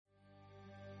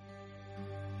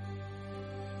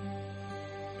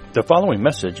The following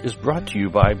message is brought to you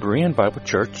by Berean Bible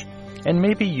Church and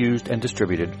may be used and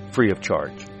distributed free of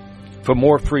charge. For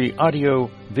more free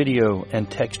audio, video, and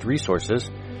text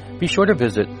resources, be sure to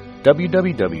visit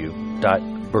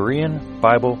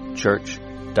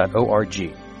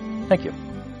www.bereanbiblechurch.org. Thank you.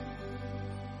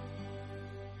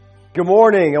 Good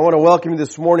morning. I want to welcome you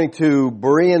this morning to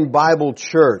Berean Bible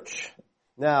Church.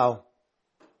 Now,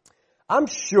 I'm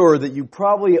sure that you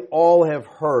probably all have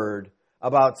heard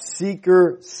about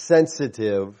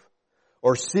seeker-sensitive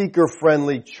or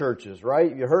seeker-friendly churches,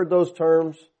 right? You heard those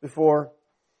terms before?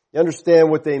 You understand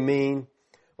what they mean?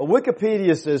 Well,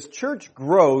 Wikipedia says church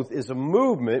growth is a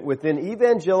movement within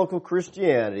evangelical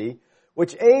Christianity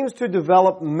which aims to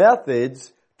develop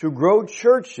methods to grow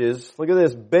churches, look at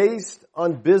this, based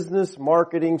on business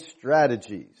marketing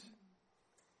strategies.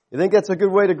 You think that's a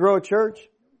good way to grow a church?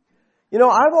 You know,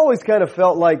 I've always kind of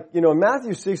felt like, in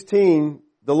Matthew 16,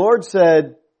 the Lord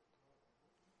said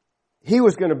He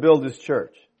was going to build His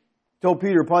church. He told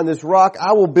Peter, upon this rock,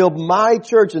 I will build my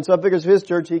church. And some figures His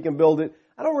church, He can build it.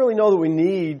 I don't really know that we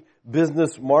need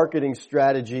business marketing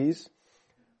strategies.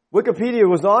 Wikipedia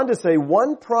was on to say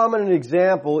one prominent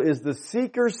example is the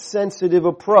seeker-sensitive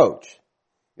approach.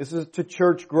 This is to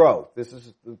church growth. This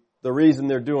is the reason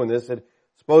they're doing this. It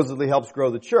supposedly helps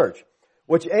grow the church,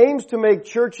 which aims to make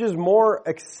churches more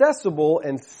accessible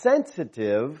and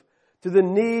sensitive to the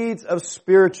needs of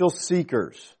spiritual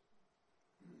seekers.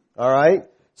 All right?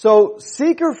 So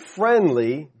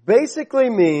seeker-friendly basically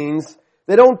means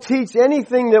they don't teach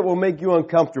anything that will make you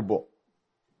uncomfortable.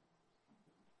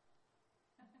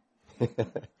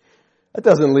 That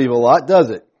doesn't leave a lot,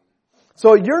 does it?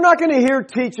 So you're not going to hear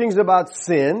teachings about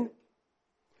sin.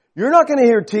 You're not going to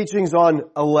hear teachings on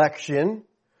election.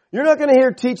 You're not going to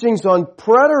hear teachings on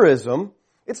preterism.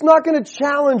 It's not going to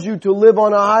challenge you to live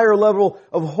on a higher level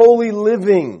of holy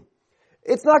living.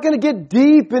 It's not going to get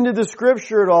deep into the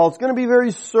Scripture at all. It's going to be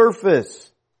very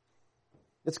surface.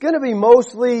 It's going to be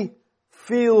mostly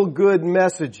feel-good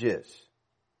messages.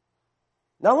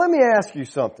 Now let me ask you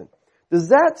something. Does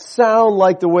that sound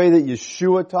like the way that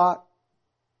Yeshua taught?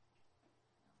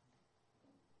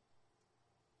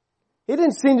 He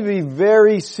didn't seem to be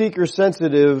very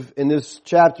seeker-sensitive in this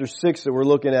chapter 6 that we're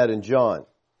looking at in John.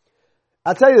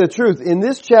 I'll tell you the truth. In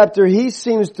this chapter, he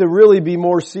seems to really be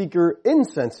more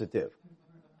seeker-insensitive.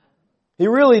 He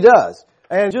really does.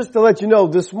 And just to let you know,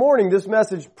 this morning, this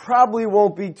message probably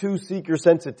won't be too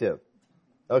seeker-sensitive.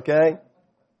 Okay?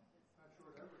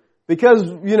 Because,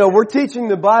 we're teaching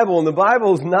the Bible, and the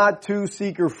Bible is not too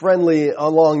seeker-friendly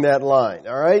along that line.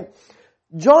 All right?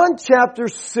 John chapter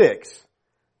 6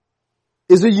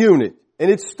 is a unit.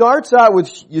 And it starts out with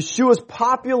Yeshua's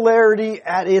popularity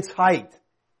at its height.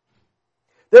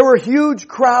 There were huge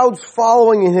crowds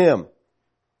following Him.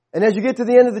 And as you get to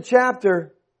the end of the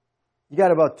chapter, you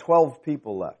got about 12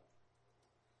 people left.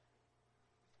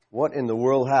 What in the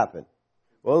world happened?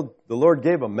 Well, the Lord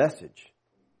gave a message.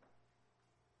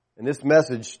 And this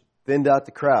message thinned out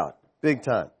the crowd. Big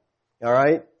time. All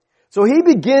right? So He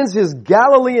begins His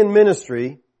Galilean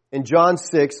ministry in John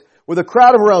 6 with a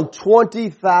crowd of around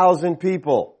 20,000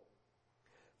 people.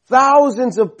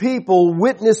 Thousands of people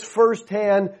witnessed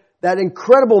firsthand that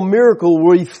incredible miracle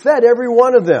where He fed every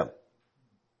one of them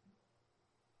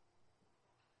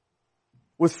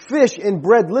with fish and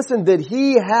bread, listen, that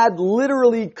He had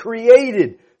literally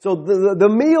created. So the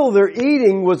meal they're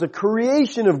eating was a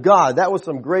creation of God. That was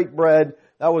some great bread.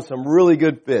 That was some really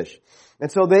good fish.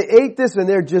 And so they ate this and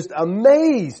they're just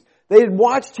amazed. They had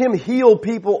watched Him heal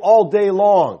people all day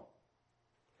long.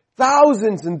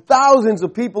 Thousands and thousands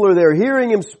of people are there hearing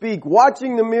Him speak,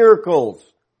 watching the miracles.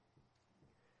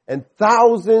 And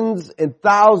thousands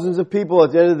of people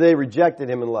at the end of the day rejected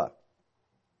Him and left.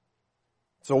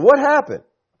 So what happened?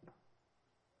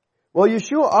 Well,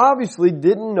 Yeshua obviously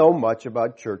didn't know much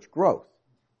about church growth.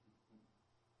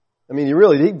 I mean, he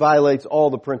violates all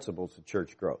the principles of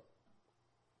church growth.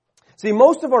 See,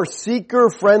 most of our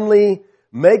seeker-friendly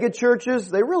mega churches,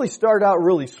 they really start out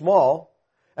really small,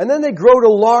 and then they grow to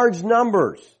large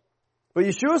numbers. But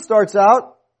Yeshua starts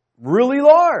out really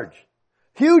large,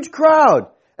 huge crowd.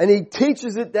 And He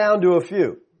teaches it down to a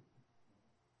few.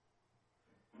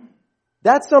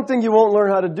 That's something you won't learn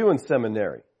how to do in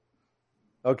seminary.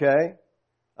 Okay?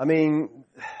 I mean,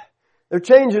 they're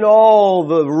changing all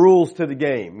the rules to the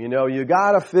game. You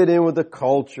gotta fit in with the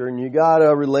culture and you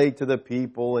gotta relate to the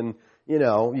people and, you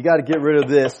gotta get rid of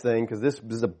this thing because this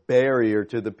is a barrier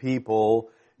to the people.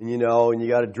 And, and you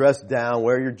gotta dress down,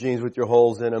 wear your jeans with your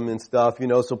holes in them and stuff,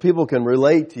 so people can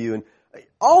relate to you. And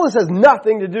all this has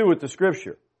nothing to do with the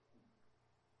Scripture.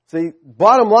 See,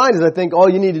 bottom line is I think all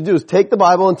you need to do is take the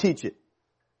Bible and teach it.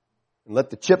 And let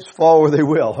the chips fall where they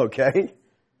will, okay?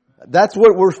 That's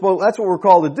what we're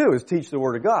called to do, is teach the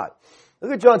Word of God.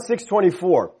 Look at John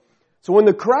 6:24. So when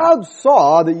the crowd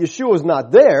saw that Yeshua was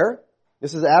not there,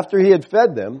 this is after he had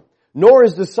fed them, nor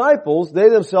his disciples, they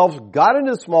themselves got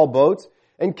into small boats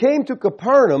and came to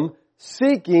Capernaum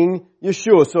seeking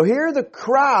Yeshua. So here the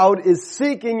crowd is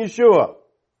seeking Yeshua.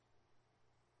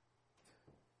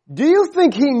 Do you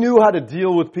think he knew how to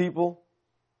deal with people?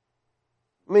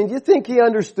 I mean, do you think he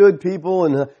understood people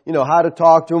and, how to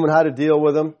talk to them and how to deal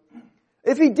with them?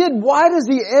 If he did, why does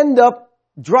he end up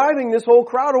driving this whole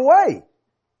crowd away?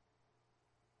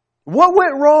 What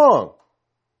went wrong?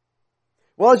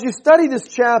 Well, as you study this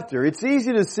chapter, it's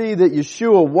easy to see that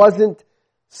Yeshua wasn't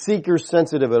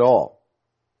seeker-sensitive at all.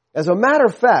 As a matter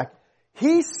of fact,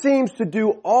 he seems to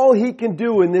do all he can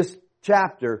do in this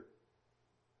chapter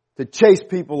to chase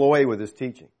people away with his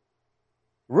teaching.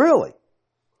 Really.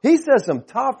 He says some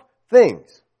tough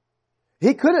things.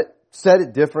 He could have said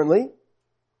it differently.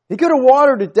 He could have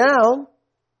watered it down.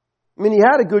 I mean, he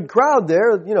had a good crowd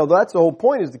there. That's the whole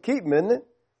point, is to keep him, isn't it?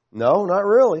 No, not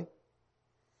really.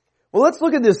 Well, let's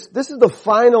look at this. This is the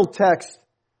final text,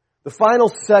 the final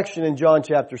section in John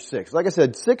chapter 6. Like I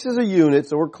said, 6 is a unit,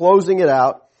 so we're closing it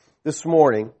out this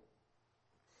morning.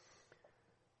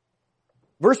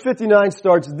 Verse 59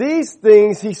 starts, "These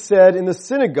things he said in the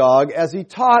synagogue as he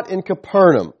taught in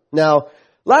Capernaum." Now,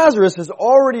 Lazarus has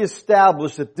already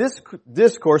established that this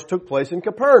discourse took place in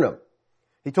Capernaum.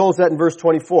 He told us that in verse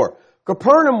 24.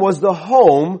 Capernaum was the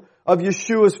home of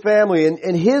Yeshua's family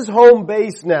and his home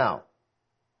base now.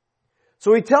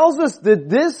 So he tells us that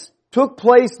this took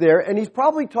place there, and he's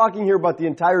probably talking here about the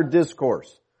entire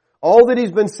discourse. All that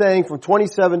he's been saying from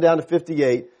 27 down to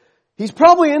 58. He's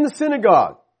probably in the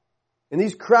synagogue. And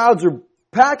these crowds are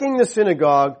packing the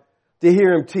synagogue to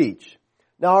hear him teach.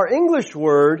 Now our English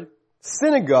word,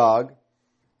 synagogue,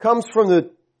 comes from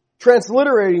the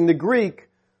transliterating the Greek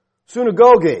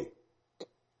synagoge,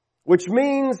 which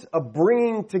means a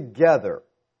bringing together.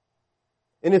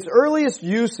 In its earliest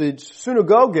usage,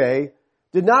 synagoge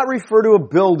did not refer to a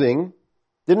building,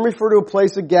 didn't refer to a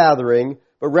place of gathering,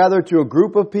 but rather to a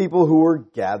group of people who were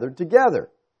gathered together.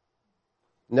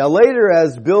 Now later,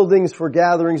 as buildings for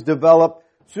gatherings developed,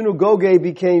 synagoge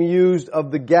became used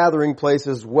of the gathering place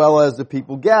as well as the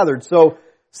people gathered. So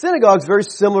synagogue is very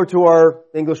similar to our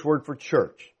English word for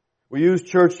church. We use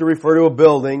church to refer to a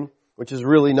building, which is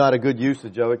really not a good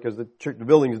usage of it because the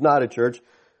building is not a church.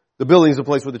 The building is a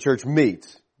place where the church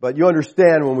meets. But you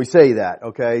understand when we say that,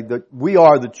 okay? That we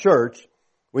are the church.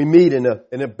 We meet in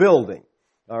a building.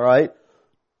 All right?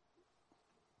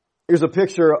 Here's a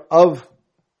picture of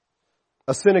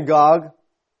a synagogue.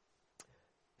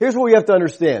 Here's what we have to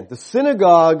understand. The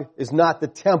synagogue is not the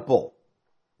temple.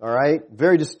 All right?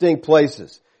 Very distinct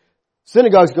places.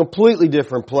 Synagogue is a completely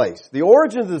different place. The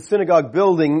origins of the synagogue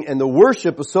building and the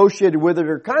worship associated with it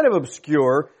are kind of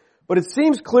obscure, but it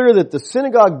seems clear that the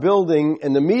synagogue building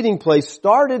and the meeting place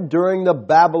started during the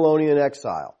Babylonian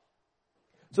exile.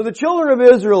 So the children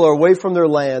of Israel are away from their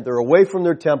land, they're away from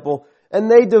their temple, and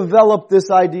they developed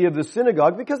this idea of the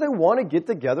synagogue because they want to get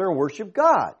together and worship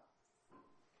God.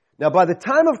 Now by the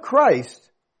time of Christ,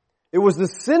 it was the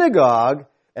synagogue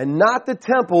and not the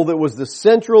temple that was the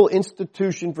central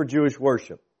institution for Jewish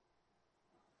worship.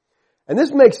 And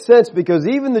this makes sense because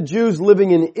even the Jews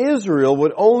living in Israel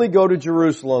would only go to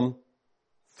Jerusalem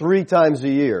 3 times a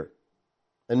year.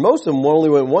 And most of them only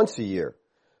went once a year.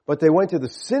 But they went to the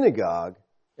synagogue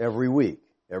every week,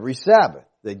 every Sabbath.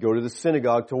 They'd go to the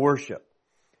synagogue to worship.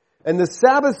 And the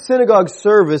Sabbath synagogue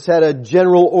service had a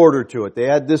general order to it. They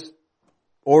had this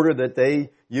order that they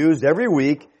used every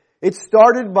week. It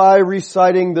started by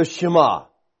reciting the Shema.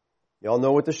 You all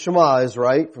know what the Shema is,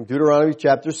 right? From Deuteronomy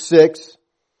chapter 6.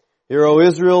 Hear, O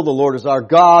Israel, the Lord is our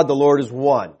God, the Lord is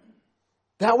one.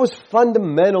 That was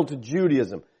fundamental to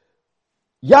Judaism.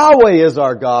 Yahweh is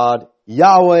our God,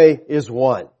 Yahweh is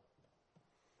one.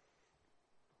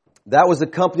 That was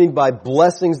accompanied by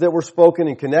blessings that were spoken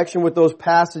in connection with those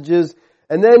passages.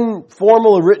 And then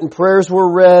formal and written prayers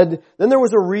were read. Then there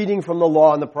was a reading from the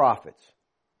law and the prophets.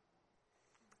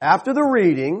 After the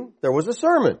reading, there was a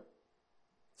sermon.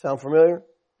 Sound familiar?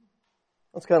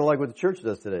 That's kind of like what the church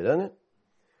does today, doesn't it?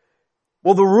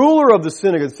 Well, the ruler of the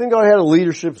synagogue had a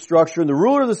leadership structure, and the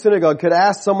ruler of the synagogue could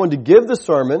ask someone to give the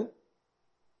sermon.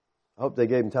 I hope they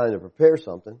gave him time to prepare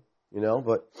something,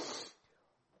 but,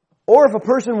 or if a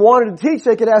person wanted to teach,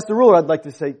 they could ask the ruler, I'd like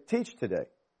to say, teach today.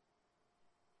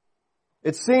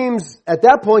 It seems at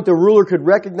that point the ruler could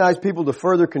recognize people to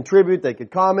further contribute, they could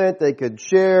comment, they could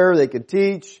share, they could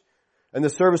teach, and the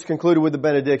service concluded with the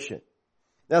benediction.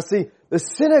 Now see, the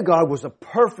synagogue was a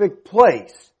perfect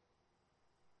place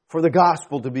for the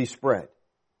gospel to be spread.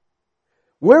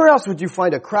 Where else would you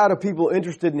find a crowd of people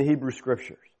interested in the Hebrew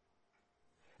Scriptures?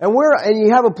 And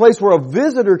you have a place where a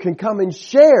visitor can come and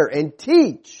share and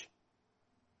teach.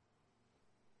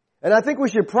 And I think we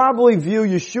should probably view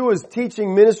Yeshua's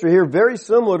teaching ministry here very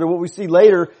similar to what we see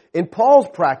later in Paul's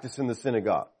practice in the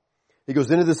synagogue. He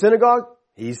goes into the synagogue,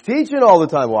 he's teaching all the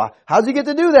time. Well, how does he get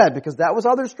to do that? Because that was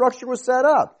how their structure was set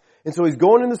up. And so he's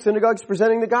going in the synagogues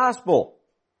presenting the gospel.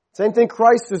 Same thing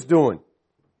Christ is doing.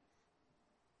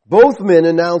 Both men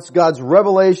announced God's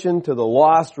revelation to the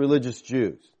lost religious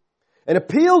Jews and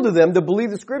appealed to them to believe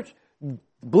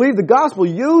the gospel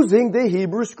using the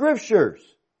Hebrew Scriptures.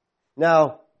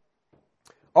 Now,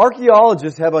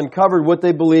 archaeologists have uncovered what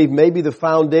they believe may be the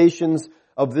foundations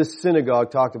of this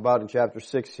synagogue talked about in chapter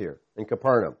 6 here in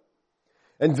Capernaum.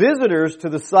 And visitors to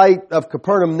the site of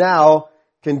Capernaum now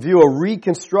can view a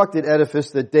reconstructed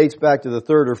edifice that dates back to the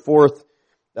 300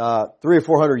 or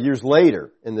 400 years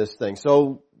later in this thing.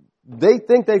 So they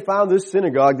think they found this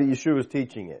synagogue that Yeshua was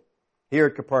teaching at here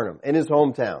at Capernaum in his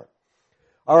hometown.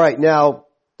 All right, now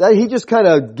he just kind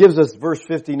of gives us verse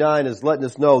 59 as letting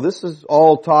us know this is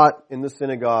all taught in the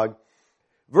synagogue.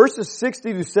 Verses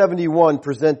 60 to 71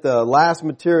 present the last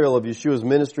material of Yeshua's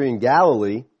ministry in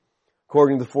Galilee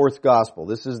according to the fourth gospel.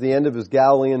 This is the end of his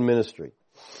Galilean ministry.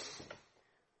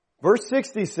 Verse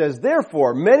 60 says,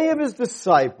 "Therefore, many of his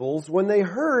disciples, when they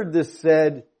heard this,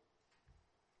 said,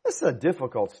 'This is a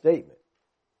difficult statement.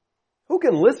 Who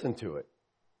can listen to it?'"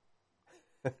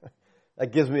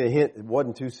 That gives me a hint it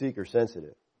wasn't too seeker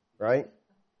sensitive, right?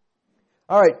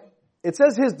 All right. It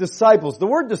says his disciples. The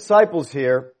word disciples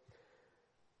here,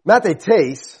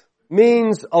 mathetes,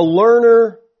 means a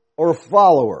learner or a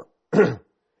follower.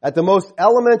 At the most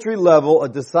elementary level, a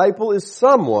disciple is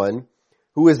someone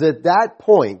who is at that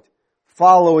point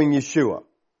following Yeshua.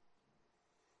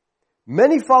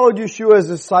 Many followed Yeshua as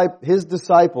his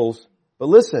disciples, but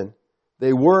listen,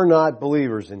 they were not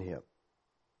believers in him.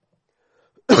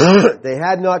 They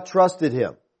had not trusted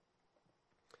him.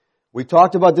 We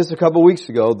talked about this a couple weeks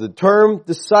ago. The term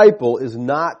disciple is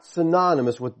not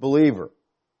synonymous with believer.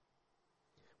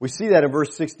 We see that in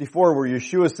verse 64 where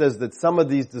Yeshua says that some of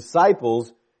these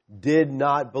disciples did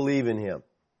not believe in him.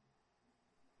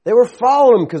 They were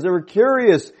following him because they were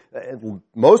curious.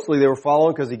 Mostly they were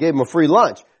following because he gave them a free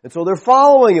lunch. And so they're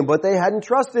following him, but they hadn't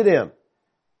trusted him.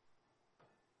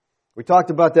 We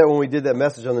talked about that when we did that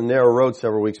message on the narrow road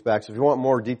several weeks back. So if you want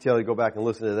more detail, you go back and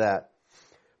listen to that.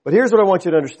 But here's what I want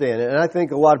you to understand, and I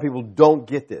think a lot of people don't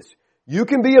get this. You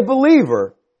can be a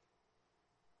believer.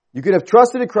 You could have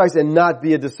trusted in Christ and not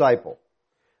be a disciple.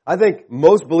 I think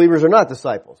most believers are not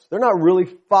disciples. They're not really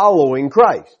following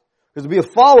Christ. Because to be a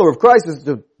follower of Christ is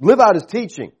to live out his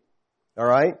teaching. All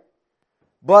right?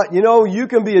 But, you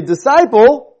can be a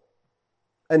disciple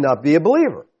and not be a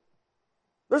believer.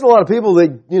 There's a lot of people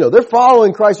that, they're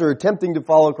following Christ or attempting to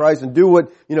follow Christ and do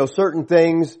what, certain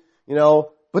things,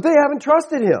 but they haven't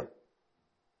trusted him.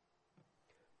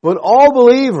 But all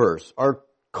believers are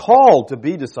called to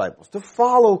be disciples, to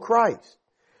follow Christ.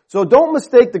 So don't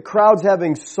mistake the crowds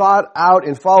having sought out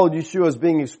and followed Yeshua as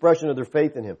being an expression of their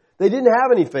faith in him. They didn't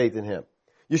have any faith in him.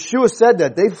 Yeshua said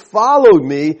that. They followed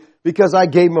me because I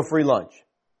gave them a free lunch.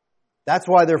 That's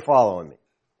why they're following me.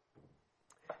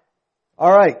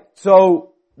 All right.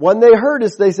 So when they heard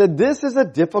this, they said, "This is a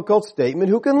difficult statement.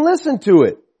 Who can listen to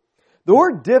it?" The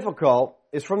word difficult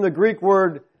is from the Greek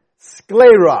word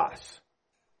skleros.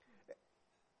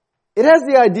 It has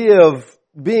the idea of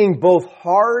being both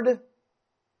hard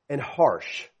and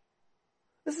harsh.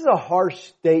 This is a harsh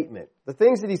statement. The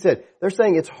things that he said, they're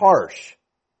saying it's harsh.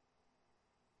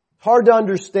 Hard to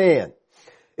understand.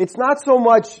 It's not so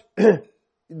much,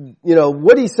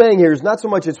 what he's saying here is not so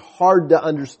much it's hard to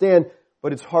understand,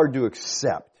 but it's hard to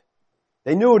accept.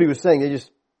 They knew what he was saying,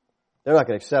 they're not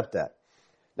going to accept that.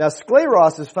 Now,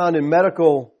 skleros is found in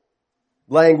medical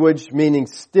language, meaning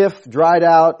stiff, dried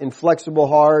out, inflexible,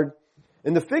 hard.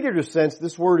 In the figurative sense,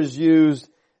 this word is used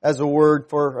as a word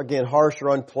for, again, harsh or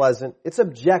unpleasant. It's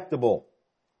objectable.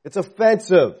 It's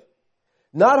offensive.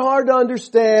 Not hard to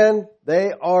understand.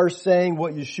 They are saying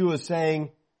what Yeshua is saying.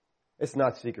 It's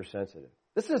not seeker sensitive.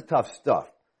 This is tough stuff.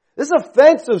 This is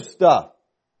offensive stuff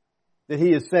that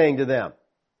he is saying to them.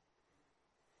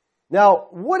 Now,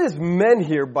 what is meant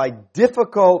here by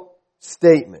difficult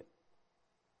statement?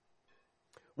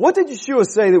 What did Yeshua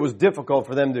say that was difficult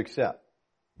for them to accept?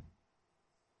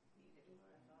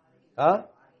 Huh?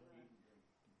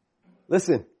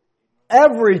 Listen,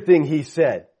 everything he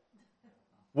said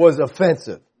was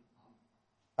offensive.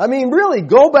 I mean, really,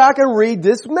 go back and read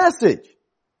this message.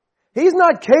 He's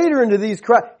not catering to these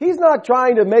crowds. He's not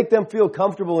trying to make them feel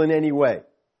comfortable in any way.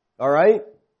 All right?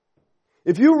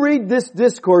 If you read this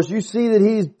discourse, you see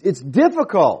that it's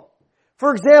difficult.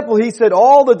 For example, he said,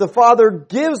 all that the Father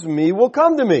gives me will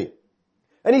come to me.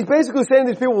 And he's basically saying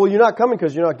to these people, well, you're not coming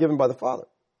because you're not given by the Father.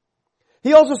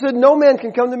 He also said, no man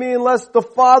can come to me unless the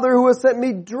Father who has sent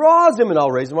me draws him, and I'll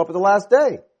raise him up at the last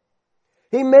day.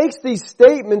 He makes these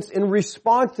statements in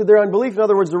response to their unbelief. In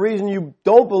other words, the reason you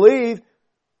don't believe,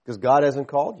 because God hasn't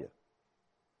called you.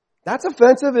 That's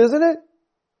offensive, isn't it?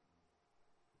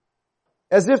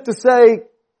 As if to say,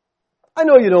 I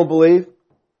know you don't believe,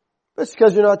 but it's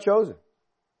because you're not chosen.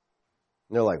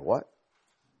 And they're like, what?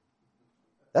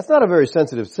 That's not a very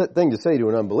sensitive thing to say to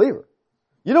an unbeliever.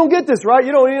 You don't get this, right?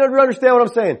 You don't understand what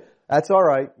I'm saying. That's all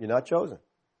right. You're not chosen.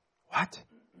 What?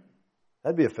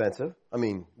 That'd be offensive. I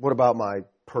mean, what about my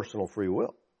personal free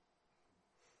will?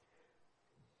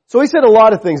 So he said a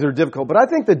lot of things that are difficult, but I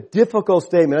think the difficult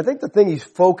statement, I think the thing he's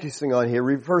focusing on here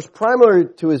refers primarily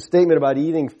to his statement about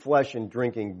eating flesh and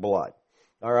drinking blood.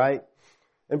 All right?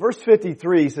 In verse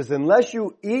 53, he says, unless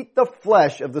you eat the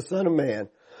flesh of the Son of Man,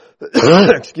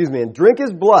 excuse me, and drink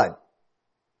his blood,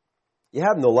 you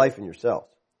have no life in yourselves.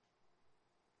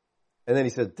 And then he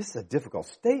said, this is a difficult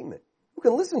statement. Who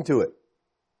can listen to it?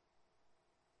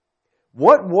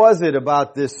 What was it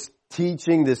about this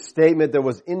teaching, this statement that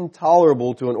was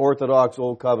intolerable to an Orthodox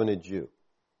Old Covenant Jew?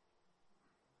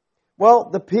 Well,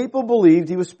 the people believed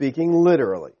he was speaking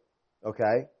literally.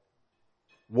 Okay?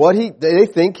 They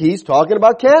think he's talking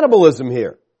about cannibalism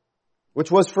here, which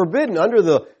was forbidden under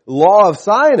the law of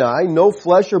Sinai. No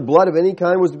flesh or blood of any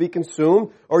kind was to be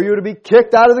consumed, or you were to be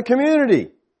kicked out of the community.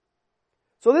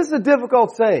 So this is a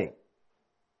difficult saying.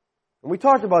 And we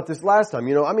talked about this last time.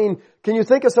 Can you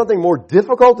think of something more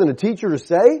difficult than a teacher to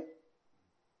say?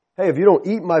 Hey, if you don't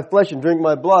eat my flesh and drink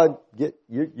my blood,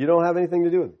 you don't have anything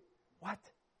to do with it. What?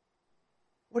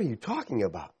 What are you talking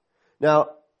about? Now,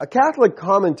 a Catholic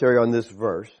commentary on this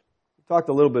verse, we talked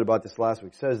a little bit about this last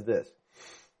week, says this.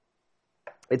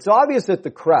 It's obvious that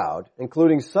the crowd,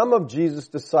 including some of Jesus'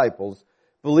 disciples,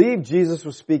 believed Jesus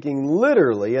was speaking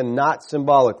literally and not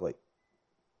symbolically.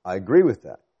 I agree with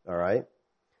that, all right?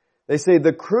 They say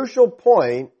the crucial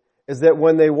point is that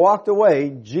when they walked away,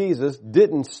 Jesus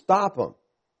didn't stop them.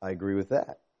 I agree with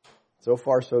that. So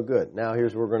far, so good. Now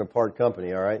here's where we're going to part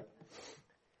company, all right?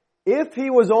 If he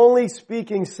was only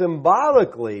speaking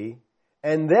symbolically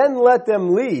and then let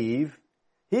them leave,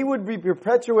 he would be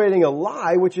perpetuating a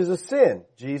lie, which is a sin.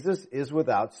 Jesus is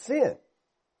without sin.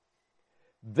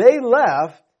 They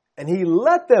left, and he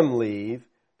let them leave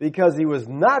because he was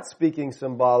not speaking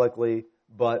symbolically,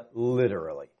 but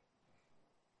literally.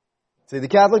 See, the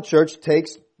Catholic Church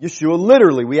takes Yeshua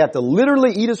literally. We have to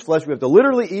literally eat his flesh. We have to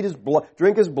literally eat his blood,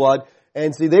 drink his blood.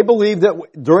 And see, they believe that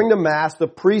during the Mass, the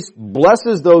priest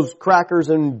blesses those crackers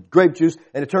and grape juice,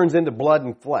 and it turns into blood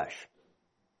and flesh.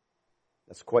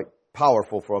 That's quite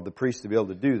powerful for the priest to be able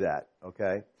to do that,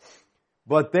 okay?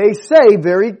 But they say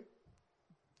very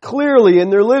clearly in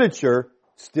their literature,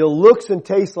 still looks and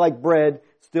tastes like bread,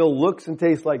 still looks and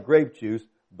tastes like grape juice,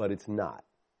 but it's not.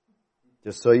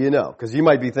 Just so you know. Because you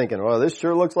might be thinking, well, this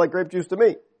sure looks like grape juice to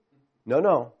me.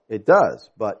 No, it does.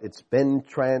 But it's been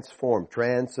transformed.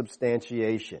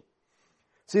 Transubstantiation.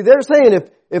 See, they're saying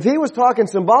if he was talking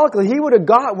symbolically, he would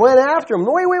have went after him.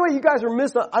 Wait, you guys are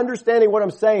misunderstanding what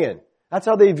I'm saying. That's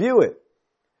how they view it.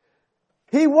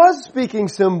 He was speaking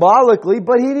symbolically,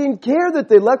 but he didn't care that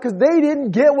they left because they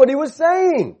didn't get what he was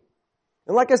saying.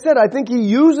 And like I said, I think he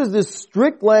uses this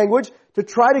strict language to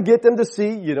try to get them to see,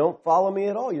 you don't follow me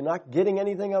at all. You're not getting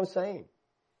anything I'm saying.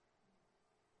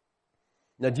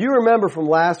 Now, do you remember from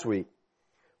last week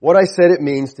what I said it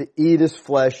means to eat his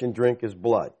flesh and drink his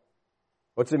blood?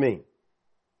 What's it mean?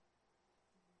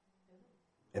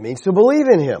 It means to believe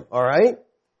in him, all right?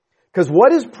 Because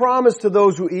what is promised to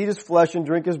those who eat his flesh and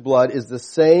drink his blood is the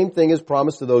same thing as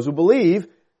promised to those who believe.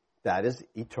 That is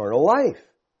eternal life.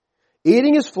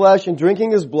 Eating his flesh and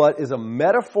drinking his blood is a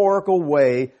metaphorical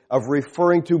way of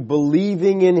referring to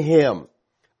believing in him.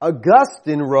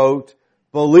 Augustine wrote,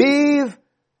 believe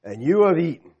and you have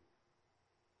eaten.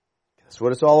 That's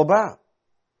what it's all about.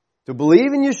 To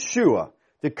believe in Yeshua,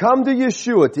 to come to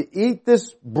Yeshua, to eat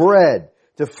this bread,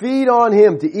 to feed on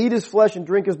him, to eat his flesh and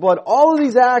drink his blood, all of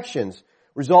these actions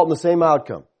result in the same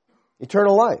outcome,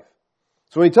 eternal life.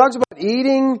 So when he talks about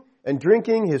eating and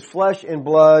drinking his flesh and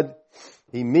blood,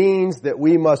 he means that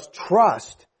we must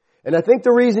trust. And I think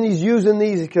the reason he's using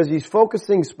these is because he's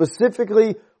focusing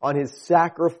specifically on his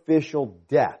sacrificial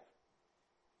death.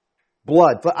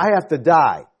 Blood. I have to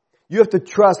die. You have to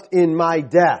trust in my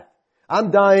death.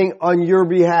 I'm dying on your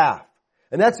behalf.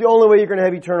 And that's the only way you're going to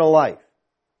have eternal life.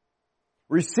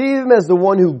 Receive him as the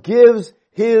one who gives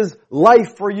his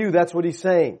life for you. That's what he's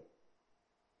saying.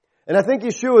 And I think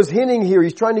Yeshua is hinting here.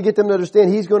 He's trying to get them to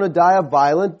understand he's going to die a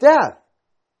violent death.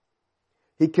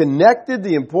 He connected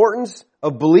the importance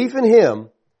of belief in him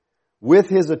with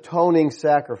his atoning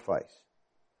sacrifice.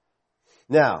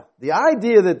 Now, the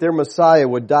idea that their Messiah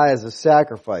would die as a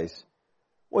sacrifice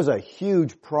was a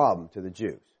huge problem to the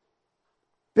Jews.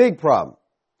 Big problem.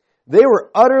 They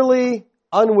were utterly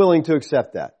unwilling to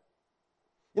accept that.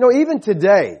 You know, even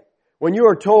today, when you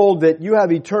are told that you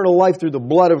have eternal life through the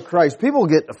blood of Christ, people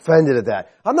get offended at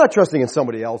that. I'm not trusting in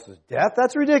somebody else's death.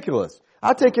 That's ridiculous.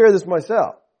 I'll take care of this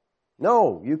myself.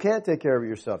 No, you can't take care of it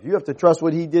yourself. You have to trust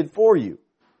what he did for you,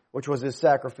 which was his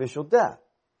sacrificial death.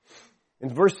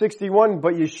 In verse 61,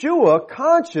 but Yeshua,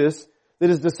 conscious that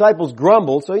his disciples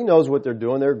grumbled, so he knows what they're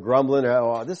doing. They're grumbling.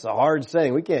 Oh, this is a hard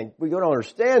saying. We don't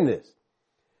understand this.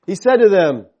 He said to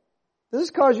them, does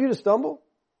this cause you to stumble?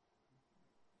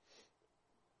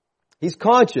 He's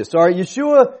conscious. All right,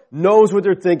 Yeshua knows what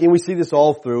they're thinking. We see this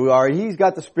all through. All right, he's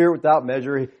got the Spirit without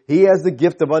measure. He has the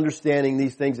gift of understanding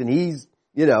these things, and he's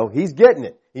getting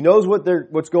it. He knows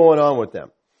what's going on with them.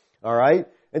 All right,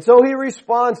 and so he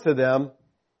responds to them.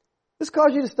 Does this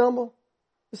cause you to stumble?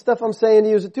 This stuff I'm saying to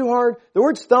you, is it too hard? The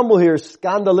word stumble here is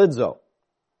scandalizo.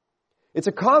 It's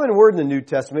a common word in the New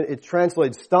Testament. It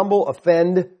translates stumble,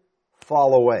 offend,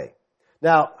 fall away.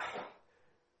 Now,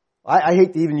 I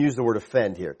hate to even use the word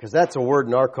offend here, because that's a word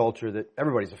in our culture that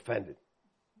everybody's offended.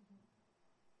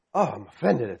 Oh, I'm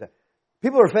offended at that.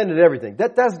 People are offended at everything.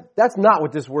 That's not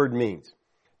what this word means.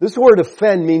 This word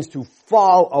offend means to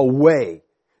fall away.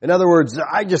 In other words,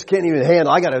 I just can't even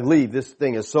handle, I gotta leave. This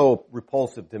thing is so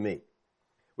repulsive to me.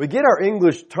 We get our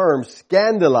English term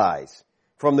scandalize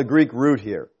from the Greek root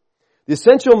here. The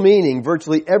essential meaning,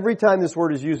 virtually every time this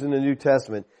word is used in the New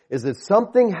Testament, is that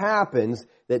something happens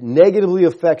that negatively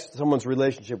affects someone's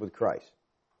relationship with Christ.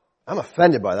 I'm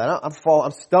offended by that.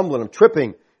 I'm stumbling, I'm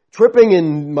tripping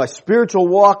in my spiritual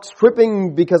walks,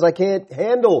 tripping because I can't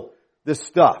handle this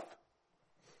stuff.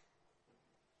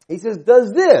 He says,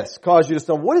 does this cause you to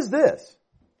stumble? What is this?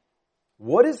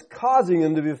 What is causing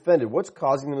them to be offended? What's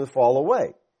causing them to fall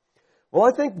away? Well,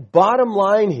 I think bottom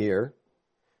line here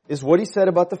is what he said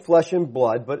about the flesh and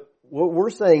blood, but what we're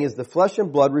saying is the flesh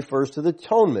and blood refers to the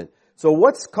atonement. So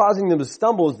what's causing them to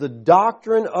stumble is the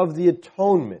doctrine of the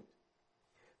atonement.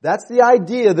 That's the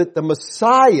idea that the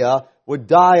Messiah would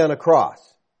die on a cross.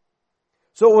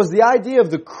 So it was the idea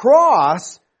of the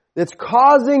cross that's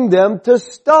causing them to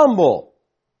stumble.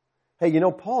 Hey, you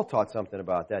know, Paul taught something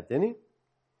about that, didn't he?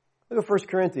 Look at 1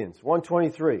 Corinthians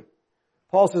 1:23.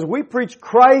 Paul says, we preach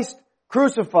Christ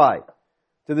crucified.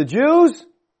 To the Jews,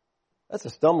 that's a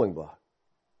stumbling block.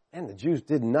 And the Jews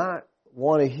did not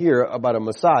want to hear about a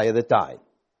Messiah that died.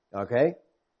 Okay?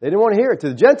 They didn't want to hear it. To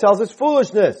the Gentiles, it's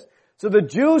foolishness. So the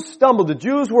Jews stumbled. The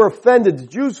Jews were offended. The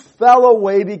Jews fell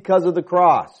away because of the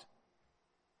cross.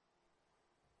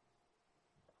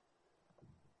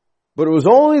 But it was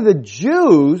only the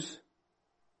Jews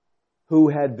who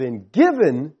had been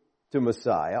given to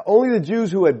Messiah, only the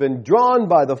Jews who had been drawn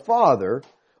by the Father,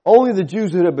 only the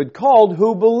Jews who had been called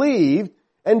who believed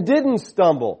and didn't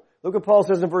stumble. Look what Paul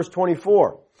says in verse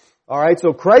 24. Alright,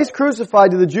 so Christ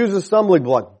crucified to the Jews a stumbling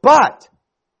block, but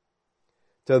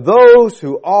to those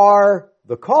who are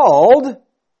the called,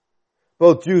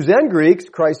 both Jews and Greeks,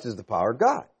 Christ is the power of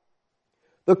God.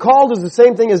 The called is the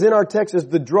same thing as in our text as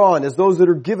the drawn, as those that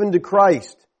are given to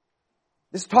Christ.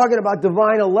 This is talking about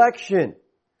divine election.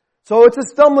 So it's a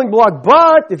stumbling block,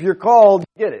 but if you're called,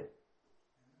 you get it.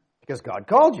 Because God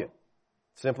called you.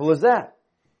 Simple as that.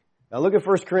 Now look at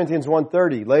 1 Corinthians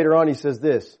 1:30. Later on he says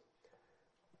this.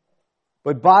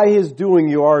 But by his doing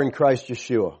you are in Christ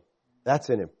Yeshua. That's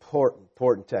an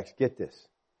important text. Get this.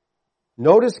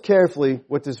 Notice carefully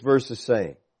what this verse is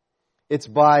saying. It's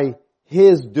by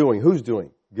his doing. Who's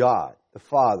doing? God, the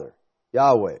Father,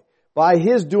 Yahweh. By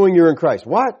his doing you're in Christ.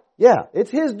 What? Yeah, it's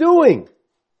his doing.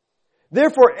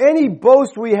 Therefore, any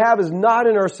boast we have is not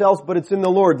in ourselves, but it's in the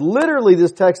Lord. Literally,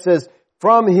 this text says,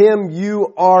 from him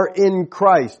you are in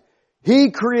Christ. He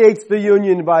creates the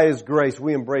union by his grace.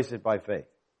 We embrace it by faith.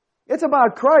 It's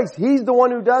about Christ. He's the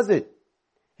one who does it.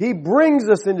 He brings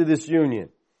us into this union.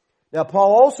 Now,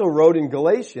 Paul also wrote in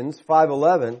Galatians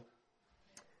 5:11,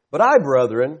 but I,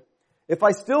 brethren, if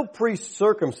I still preach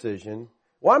circumcision,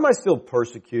 why am I still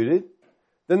persecuted?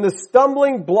 Then the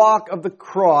stumbling block of the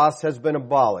cross has been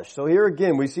abolished. So here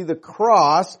again, we see the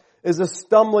cross is a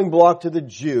stumbling block to the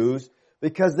Jews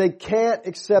because they can't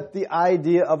accept the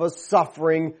idea of a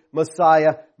suffering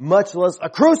Messiah, much less a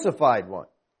crucified one.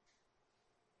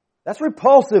 That's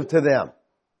repulsive to them.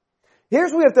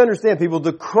 Here's what we have to understand, people.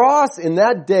 The cross in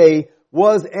that day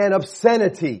was an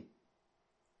obscenity.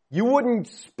 You wouldn't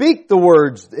speak the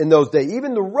words in those days.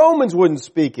 Even the Romans wouldn't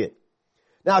speak it.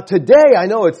 Now today, I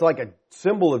know it's like a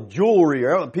symbol of jewelry,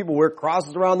 or people wear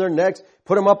crosses around their necks,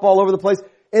 put them up all over the place.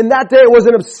 In that day, it was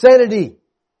an obscenity,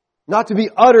 not to be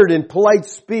uttered in polite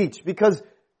speech, because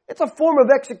it's a form of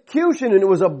execution, and it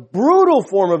was a brutal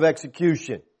form of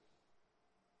execution.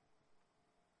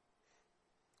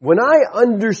 When I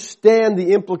understand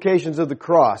the implications of the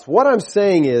cross, what I'm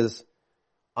saying is,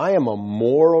 I am a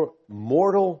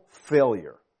mortal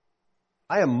failure.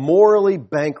 I am morally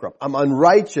bankrupt. I'm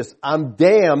unrighteous. I'm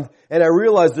damned. And I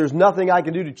realize there's nothing I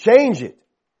can do to change it.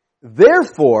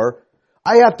 Therefore,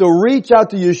 I have to reach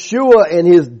out to Yeshua and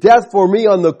His death for me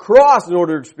on the cross in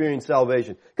order to experience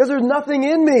salvation. Because there's nothing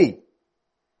in me.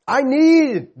 I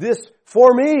need this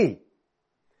for me.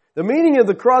 The meaning of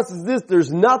the cross is this: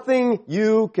 there's nothing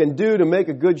you can do to make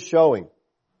a good showing.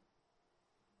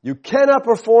 You cannot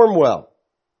perform well.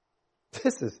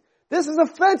 This is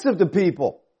offensive to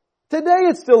people. Today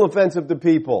it's still offensive to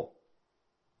people.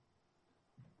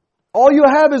 All you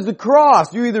have is the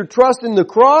cross. You either trust in the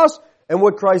cross and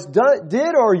what Christ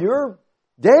did, or you're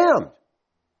damned.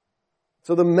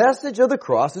 So the message of the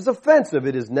cross is offensive.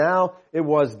 It is now, it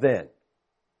was then.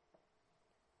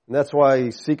 And that's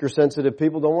why seeker-sensitive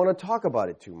people don't want to talk about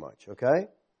it too much, okay?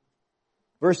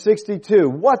 Verse 62,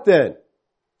 what then?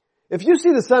 If you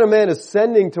see the Son of Man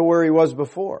ascending to where He was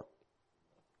before.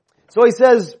 So He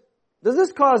says, does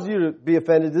this cause you to be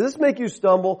offended? Does this make you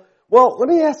stumble? Well, let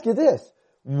me ask you this.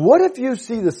 What if you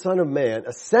see the Son of Man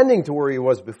ascending to where He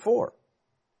was before?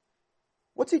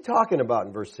 What's He talking about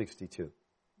in verse 62?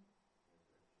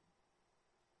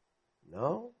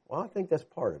 No? Well, I think that's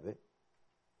part of it.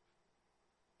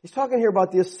 He's talking here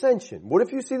about the ascension. What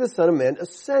if you see the Son of Man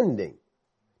ascending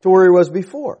to where He was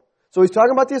before? So He's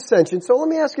talking about the ascension. So let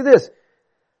me ask you this.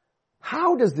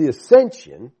 How does the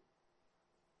ascension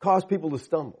cause people to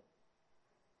stumble?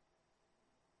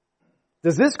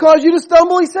 Does this cause you to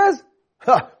stumble, he says?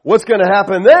 What's going to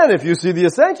happen then if you see the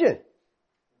ascension?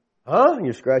 Huh? And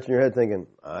you're scratching your head thinking,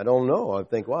 I don't know. I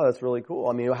think, wow, that's really cool.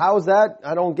 I mean, how is that?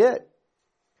 I don't get.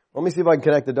 Let me see if I can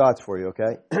connect the dots for you,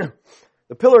 okay?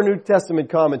 The Pillar New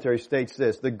Testament commentary states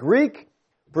this: the Greek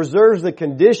preserves the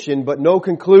condition but no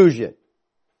conclusion.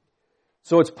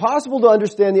 So it's possible to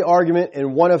understand the argument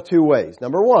in one of two ways.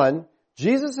 Number one,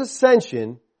 Jesus'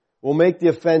 ascension will make the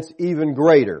offense even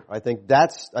greater. I think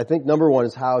number one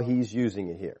is how he's using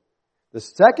it here. The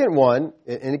second one,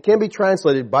 and it can be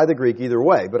translated by the Greek either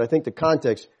way, but I think the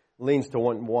context leans to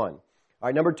one. All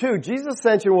right, number two, Jesus'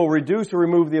 ascension will reduce or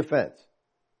remove the offense.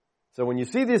 So when you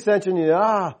see the ascension,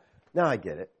 now I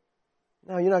get it.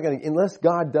 No, you're not going to, unless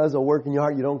God does a work in your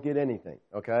heart, you don't get anything,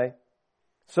 okay?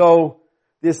 So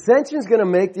the ascension is going to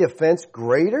make the offense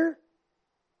greater?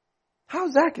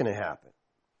 How's that going to happen?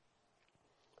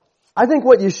 I think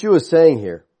what Yeshua is saying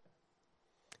here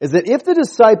is that if the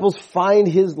disciples find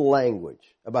His language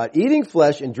about eating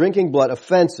flesh and drinking blood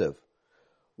offensive,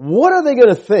 what are they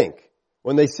going to think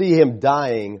when they see Him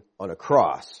dying on a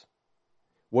cross,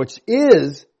 which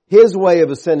is His way of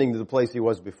ascending to the place He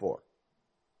was before?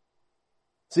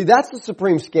 See, that's the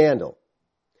supreme scandal.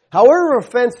 However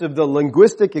offensive the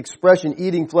linguistic expression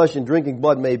eating flesh and drinking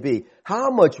blood may be,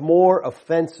 how much more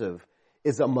offensive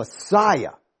is a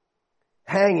Messiah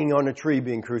hanging on a tree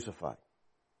being crucified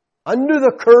under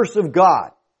the curse of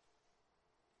God?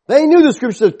 They knew the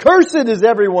scripture says, cursed is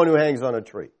everyone who hangs on a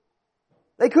tree.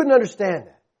 They couldn't understand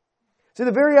that. See,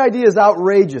 the very idea is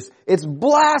outrageous. It's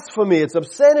blasphemy. It's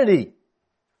obscenity.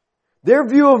 Their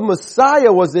view of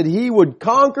Messiah was that He would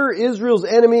conquer Israel's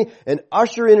enemy and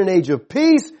usher in an age of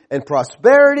peace and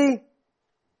prosperity,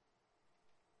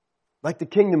 like the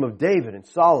kingdom of David and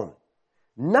Solomon.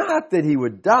 Not that He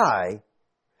would die,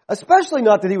 especially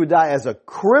not that He would die as a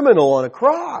criminal on a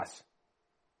cross.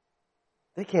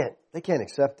 They can't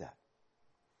accept that.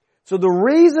 So the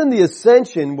reason the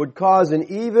ascension would cause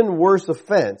an even worse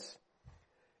offense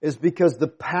is because the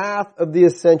path of the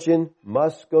ascension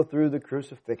must go through the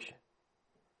crucifixion.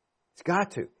 It's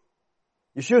got to.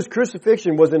 Yeshua's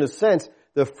crucifixion was, in a sense,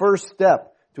 the first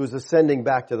step to His ascending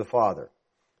back to the Father.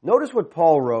 Notice what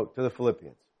Paul wrote to the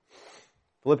Philippians.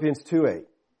 Philippians 2:8.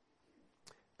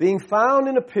 Being found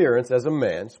in appearance as a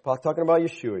man, talking about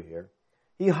Yeshua here,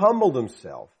 He humbled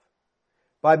Himself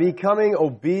by becoming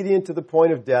obedient to the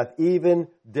point of death, even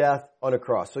death on a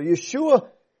cross. So Yeshua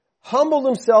humbled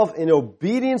Himself in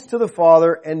obedience to the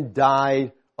Father and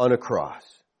died on a cross.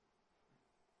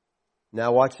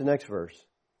 Now watch the next verse.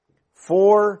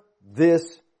 For this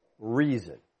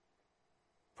reason.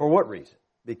 For what reason?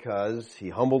 Because He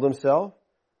humbled Himself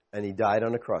and He died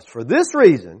on a cross. For this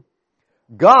reason,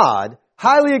 God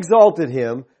highly exalted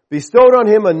Him bestowed on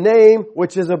him a name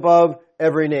which is above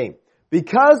every name.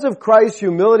 Because of Christ's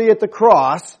humility at the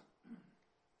cross,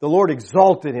 the Lord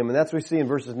exalted him. And that's what we see in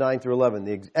verses 9 through 11,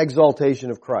 the exaltation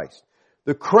of Christ.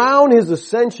 The crown, his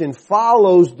ascension,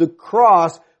 follows the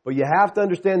cross, but you have to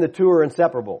understand the two are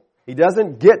inseparable. He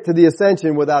doesn't get to the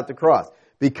ascension without the cross.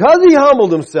 Because he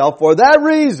humbled himself, for that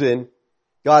reason,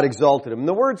 God exalted him. And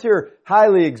the words here,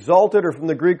 highly exalted, are from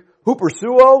the Greek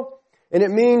hupersuo, and it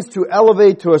means to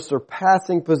elevate to a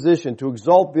surpassing position, to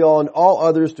exalt beyond all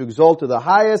others, to exalt to the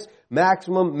highest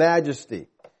maximum majesty.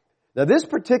 Now this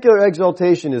particular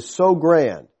exaltation is so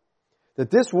grand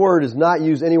that this word is not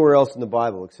used anywhere else in the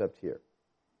Bible except here.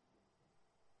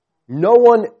 No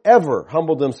one ever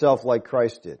humbled himself like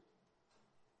Christ did.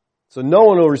 So no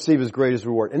one will receive his greatest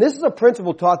reward. And this is a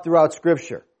principle taught throughout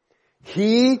Scripture.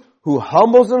 He who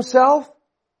humbles himself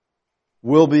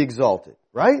will be exalted.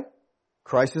 Right?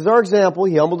 Christ is our example.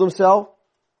 He humbled himself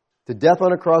to death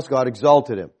on a cross. God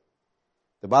exalted him.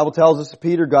 The Bible tells us to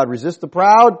Peter, God resists the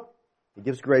proud. He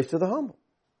gives grace to the humble.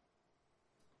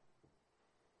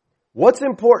 What's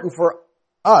important for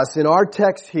us in our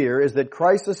text here is that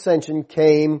Christ's ascension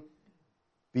came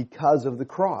because of the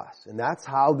cross. And that's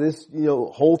how this,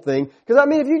 whole thing, because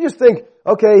if you just think,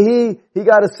 okay, he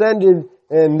got ascended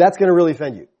and that's going to really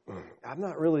offend you. I've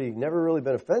never really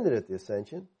been offended at the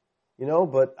ascension,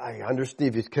 but I understand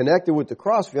if he's connected with the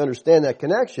cross, if you understand that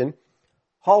connection.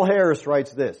 Hall Harris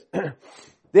writes this.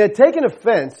 They had taken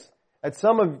offense at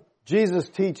some of Jesus'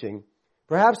 teaching,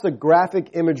 perhaps the graphic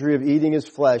imagery of eating his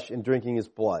flesh and drinking his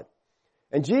blood.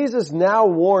 And Jesus now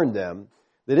warned them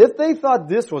that if they thought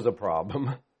this was a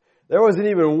problem, there was an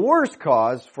even worse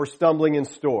cause for stumbling in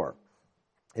store.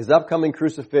 His upcoming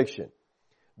crucifixion.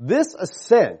 This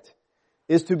ascent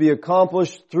is to be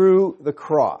accomplished through the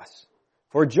cross.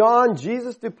 For John,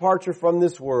 Jesus' departure from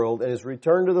this world and his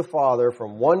return to the Father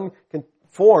form one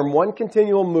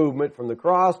continual movement from the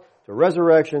cross to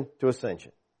resurrection to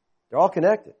ascension. They're all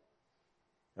connected.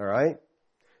 All right?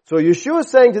 So Yeshua is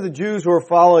saying to the Jews who are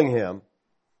following him,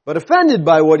 but offended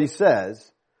by what he says,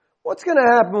 what's going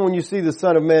to happen when you see the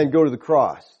Son of Man go to the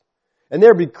cross and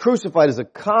there be crucified as a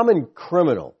common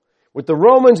criminal with the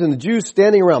Romans and the Jews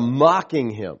standing around mocking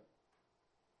him?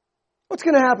 What's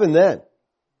going to happen then?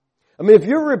 If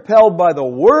you're repelled by the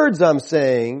words I'm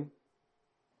saying,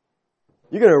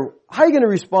 how are you going to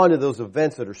respond to those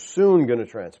events that are soon going to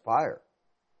transpire?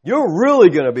 You're really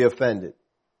going to be offended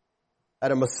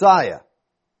at a Messiah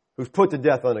who's put to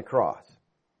death on a cross.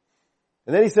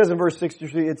 And then he says in verse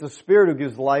 63, it's the Spirit who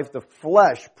gives life. The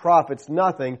flesh profits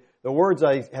nothing. The words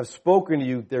I have spoken to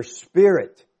you, they're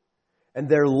spirit and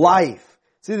they're life.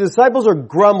 See, the disciples are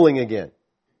grumbling again.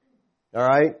 All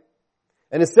right?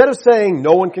 And instead of saying,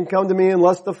 no one can come to me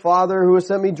unless the Father who has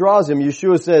sent me draws him,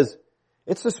 Yeshua says,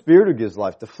 it's the Spirit who gives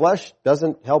life. The flesh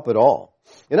doesn't help at all.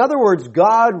 In other words,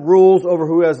 God rules over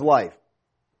who has life.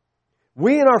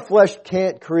 We in our flesh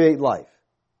can't create life.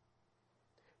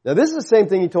 Now this is the same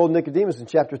thing he told Nicodemus in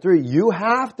chapter 3. You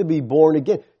have to be born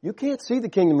again. You can't see the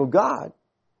kingdom of God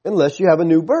unless you have a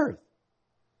new birth.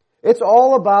 It's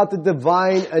all about the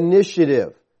divine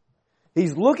initiative.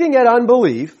 He's looking at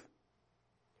unbelief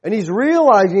and he's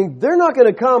realizing they're not going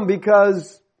to come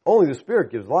because only the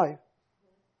Spirit gives life.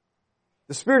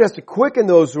 The Spirit has to quicken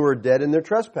those who are dead in their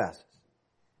trespasses.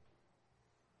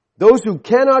 Those who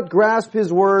cannot grasp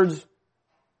His words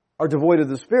are devoid of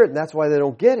the Spirit, and that's why they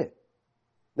don't get it.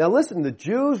 Now listen, the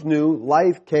Jews knew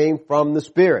life came from the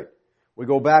Spirit. We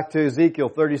go back to Ezekiel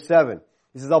 37.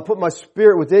 He says, I'll put my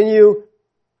Spirit within you,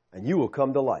 and you will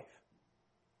come to life.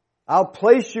 I'll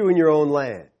place you in your own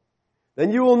land.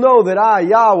 Then you will know that I,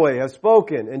 Yahweh, have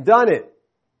spoken and done it,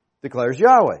 declares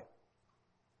Yahweh.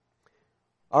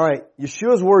 All right,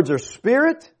 Yeshua's words are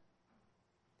spirit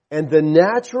and the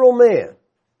natural man.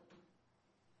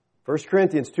 1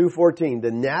 Corinthians 2:14,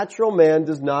 the natural man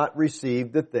does not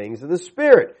receive the things of the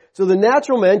Spirit. So the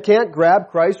natural man can't grab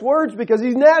Christ's words because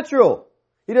he's natural.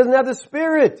 He doesn't have the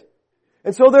Spirit.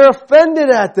 And so they're offended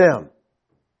at them.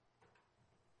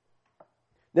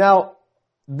 Now,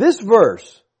 this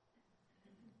verse,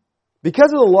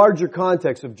 because of the larger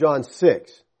context of John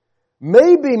 6,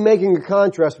 may be making a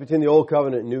contrast between the Old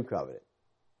Covenant and New Covenant.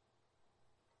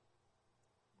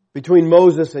 Between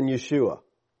Moses and Yeshua.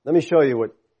 Let me show you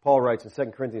what Paul writes in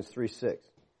 2 Corinthians 3:6.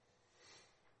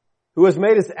 Who has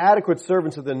made us adequate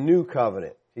servants of the New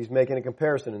Covenant. He's making a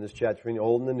comparison in this chapter between the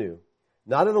Old and the New.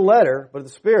 Not of the letter, but of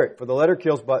the Spirit. For the letter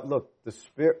kills, but look, the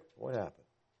Spirit, what happened?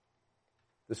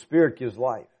 The Spirit gives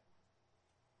life.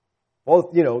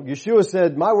 Both, Yeshua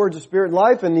said, my words are spirit and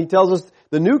life, and he tells us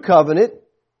the New Covenant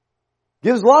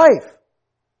gives life.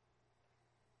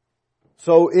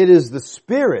 So it is the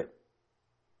Spirit.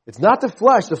 It's not the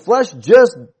flesh. The flesh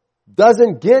just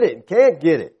doesn't get it, can't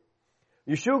get it.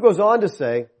 Yeshua goes on to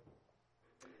say,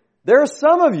 there are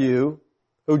some of you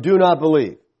who do not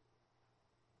believe.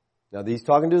 Now he's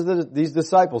talking to these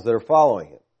disciples that are following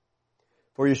him.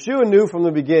 For Yeshua knew from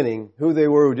the beginning who they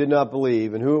were who did not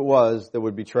believe and who it was that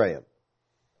would betray him.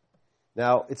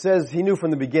 Now, it says he knew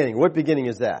from the beginning. What beginning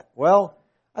is that? Well,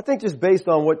 I think just based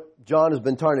on what John has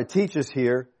been trying to teach us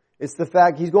here, it's the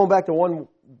fact he's going back to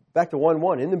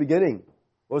 1:1. In the beginning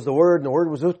was the Word, and the Word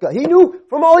was with God. He knew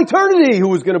from all eternity who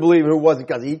was going to believe and who wasn't,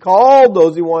 because he called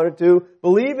those he wanted to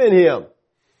believe in him.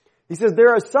 He says,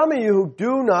 there are some of you who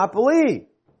do not believe.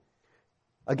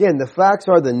 Again, the facts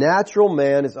are the natural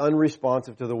man is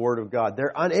unresponsive to the Word of God.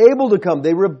 They're unable to come.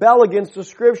 They rebel against the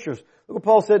Scriptures. Look what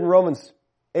Paul said in Romans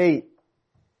 8.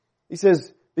 He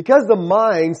says, because the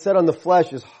mind set on the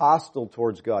flesh is hostile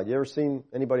towards God. You ever seen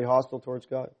anybody hostile towards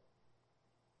God?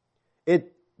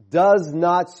 It does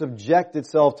not subject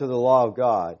itself to the law of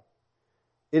God.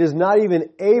 It is not even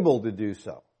able to do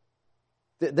so.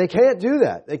 They can't do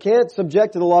that. They can't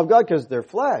subject to the law of God because they're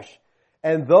flesh.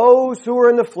 And those who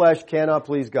are in the flesh cannot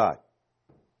please God.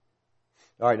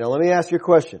 All right, now let me ask you a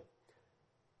question.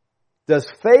 Does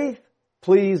faith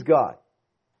please God?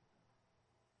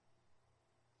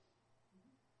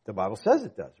 The Bible says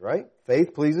it does, right?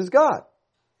 Faith pleases God.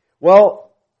 Well,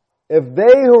 if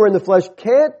they who are in the flesh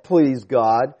can't please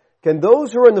God, can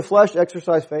those who are in the flesh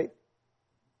exercise faith?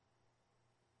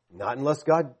 Not unless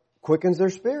God quickens their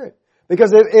spirit.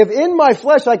 Because if in my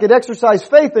flesh I could exercise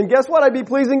faith, then guess what? I'd be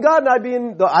pleasing God and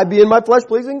I'd be in my flesh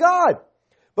pleasing God.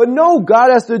 But no,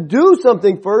 God has to do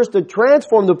something first to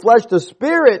transform the flesh to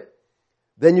spirit.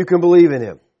 Then you can believe in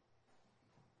Him.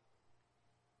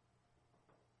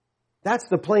 That's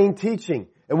the plain teaching.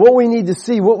 And what we need to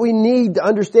see, what we need to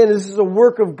understand, this is a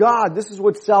work of God. This is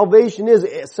what salvation is.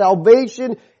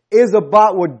 Salvation is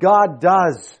about what God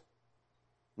does,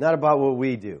 not about what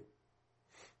we do.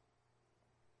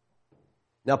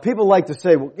 Now people like to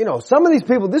say, well, you know, some of these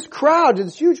people, this crowd,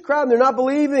 this huge crowd, and they're not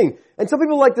believing. And some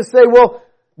people like to say, well,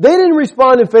 they didn't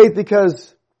respond in faith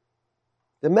because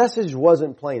the message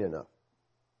wasn't plain enough.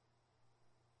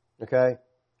 Okay?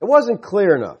 It wasn't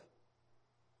clear enough.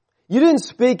 You didn't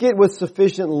speak it with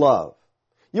sufficient love.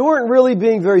 You weren't really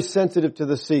being very sensitive to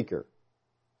the seeker.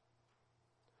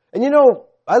 And you know,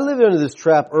 I lived under this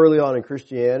trap early on in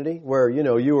Christianity where, you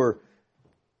know, you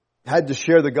had to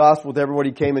share the gospel with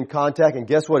everybody you came in contact. And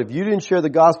guess what? If you didn't share the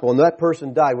gospel and that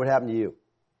person died, what happened to you?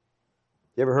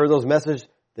 You ever heard those messages?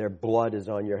 Their blood is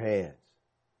on your hands.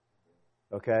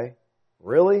 Okay?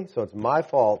 Really? So it's my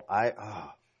fault. I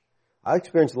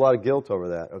experienced a lot of guilt over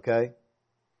that. Okay?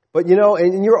 But you know,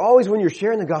 and you're always, when you're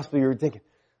sharing the gospel, you're thinking,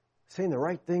 saying the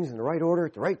right things in the right order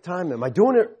at the right time. Am I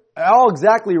doing it all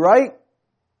exactly right?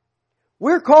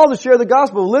 We're called to share the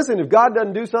gospel. Listen, if God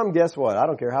doesn't do something, guess what? I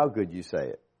don't care how good you say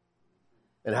it.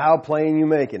 And how plain you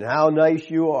make it. And how nice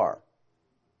you are.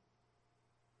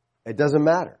 It doesn't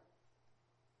matter.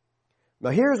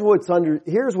 Now here's what's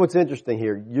interesting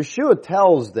here. Yeshua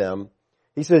tells them,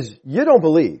 He says, you don't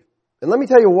believe. And let me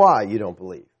tell you why you don't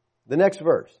believe. The next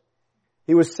verse.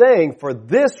 He was saying, for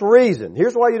this reason,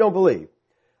 here's why you don't believe.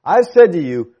 I've said to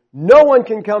you, no one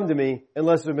can come to me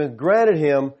unless it has been granted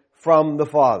him from the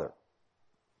Father.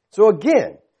 So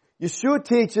again, Yeshua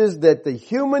teaches that the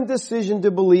human decision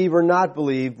to believe or not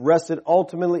believe rested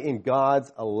ultimately in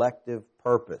God's elective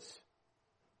purpose.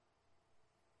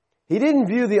 He didn't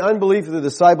view the unbelief of the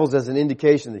disciples as an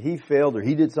indication that he failed or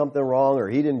he did something wrong or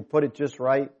he didn't put it just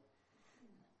right.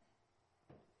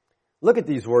 Look at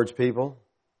these words, people.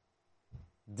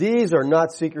 These are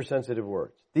not seeker-sensitive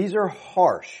words. These are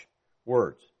harsh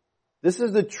words. This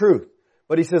is the truth.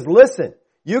 But he says, listen,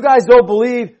 you guys don't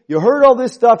believe, you heard all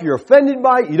this stuff, you're offended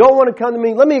by it, you don't want to come to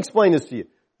me. Let me explain this to you.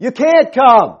 You can't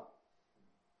come.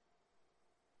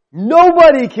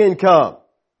 Nobody can come.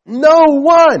 No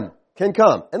one can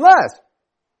come. Unless,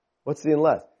 what's the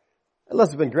unless? Unless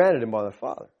it's been granted him by the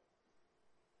Father.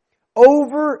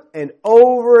 Over and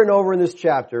over and over in this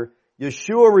chapter,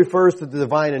 Yeshua refers to the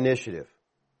divine initiative.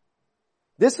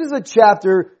 This is a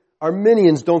chapter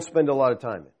Arminians don't spend a lot of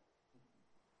time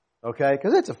in. Okay?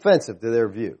 Because it's offensive to their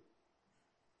view.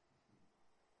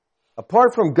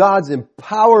 Apart from God's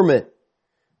empowerment,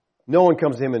 no one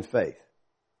comes to Him in faith.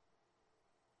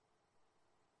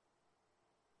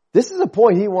 This is a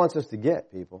point He wants us to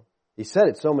get, people. He said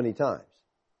it so many times.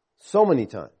 So many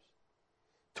times.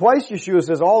 Twice Yeshua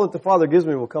says, all that the Father gives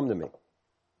me will come to me.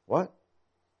 What?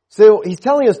 So He's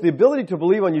telling us the ability to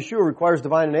believe on Yeshua requires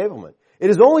divine enablement. It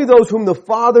is only those whom the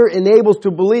Father enables to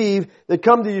believe that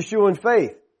come to Yeshua in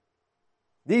faith.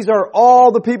 These are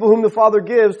all the people whom the Father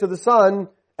gives to the Son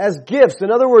as gifts.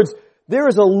 In other words, there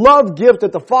is a love gift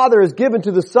that the Father has given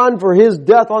to the Son for His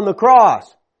death on the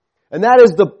cross. And that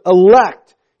is the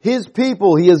elect, His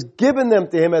people. He has given them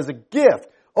to Him as a gift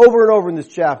over and over in this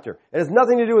chapter. It has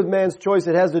nothing to do with man's choice.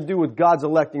 It has to do with God's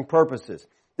electing purposes.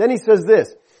 Then He says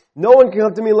this, no one can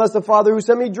come to me unless the Father who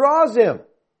sent me draws him.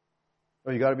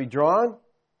 Oh, you got to be drawn?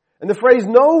 And the phrase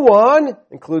no one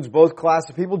includes both classes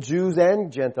of people, Jews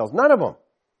and Gentiles. None of them.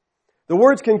 The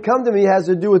words can come to me has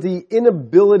to do with the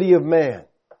inability of man.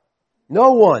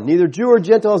 No one, neither Jew or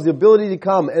Gentile, has the ability to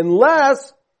come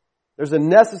unless there's a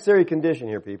necessary condition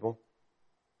here, people.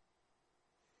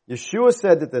 Yeshua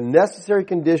said that the necessary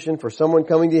condition for someone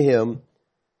coming to Him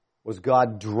was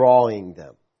God drawing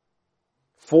them.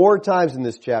 4 times in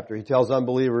this chapter, He tells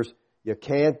unbelievers, you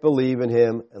can't believe in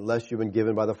Him unless you've been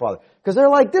given by the Father. Because they're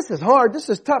like, this is hard, this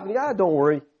is tough. And don't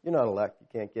worry, you're not elect, you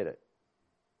can't get it.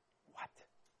 What?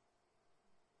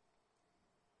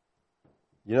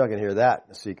 You're not going to hear that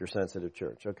in a seeker-sensitive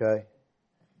church, okay?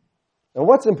 And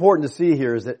what's important to see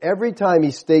here is that every time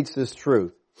He states this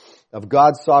truth of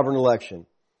God's sovereign election,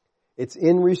 it's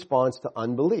in response to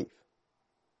unbelief.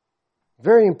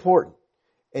 Very important.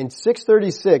 In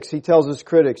 636, He tells His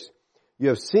critics, you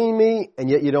have seen me, and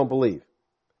yet you don't believe.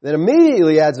 Then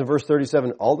immediately adds in verse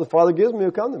 37, all the Father gives me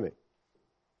will come to me.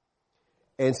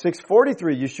 In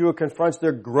 643, Yeshua confronts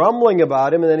their grumbling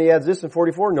about Him, and then He adds this in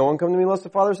 44, no one come to me unless the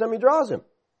Father sent me draws him.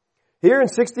 Here in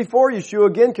 64, Yeshua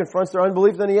again confronts their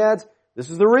unbelief, then He adds, this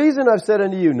is the reason I've said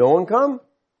unto you, no one come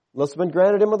unless it's been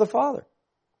granted him of the Father.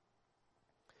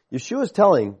 Yeshua is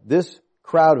telling this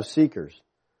crowd of seekers,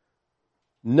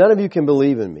 none of you can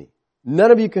believe in me.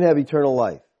 None of you can have eternal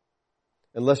life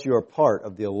unless you are part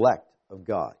of the elect of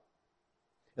God.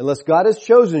 Unless God has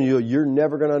chosen you, you're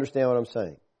never going to understand what I'm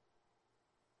saying.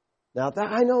 Now,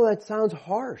 I know that sounds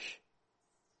harsh.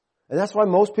 And that's why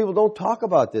most people don't talk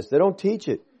about this. They don't teach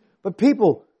it. But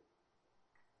people,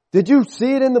 did you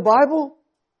see it in the Bible?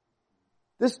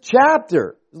 This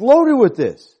chapter is loaded with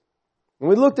this. And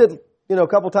we looked at, a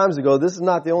couple times ago, this is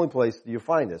not the only place you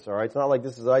find this, all right? It's not like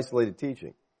this is isolated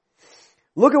teaching.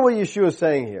 Look at what Yeshua is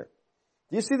saying here.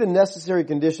 Do you see the necessary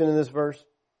condition in this verse?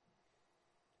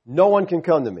 No one can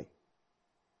come to me.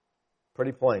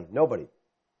 Pretty plain. Nobody.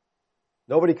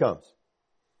 Nobody comes.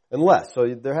 Unless,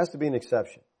 so there has to be an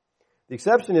exception. The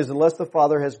exception is unless the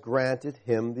Father has granted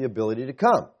him the ability to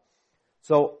come.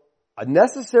 So, a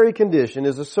necessary condition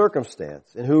is a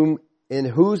circumstance in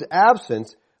whose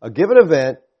absence a given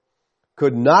event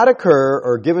could not occur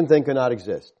or a given thing could not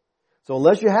exist. So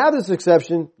unless you have this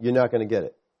exception, you're not going to get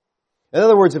it. In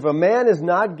other words, if a man is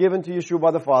not given to Yeshua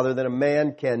by the Father, then a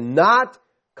man cannot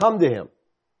come to Him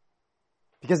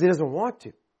because he doesn't want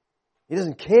to. He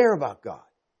doesn't care about God.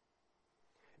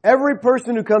 Every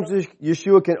person who comes to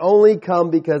Yeshua can only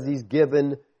come because he's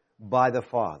given by the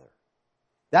Father.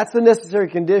 That's the necessary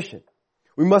condition.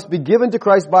 We must be given to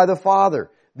Christ by the Father.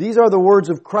 These are the words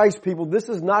of Christ, people. This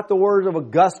is not the words of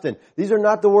Augustine. These are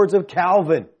not the words of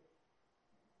Calvin.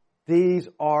 These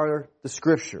are the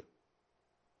Scripture.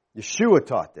 Yeshua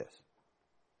taught this.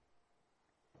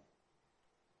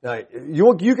 Now,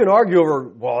 you can argue over,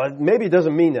 well, maybe it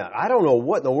doesn't mean that. I don't know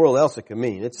what in the world else it could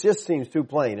mean. It just seems too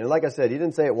plain. And like I said, He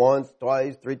didn't say it once,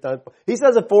 twice, 3 times. He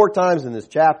says it 4 times in this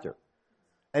chapter.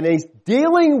 And He's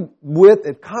dealing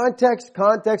with context,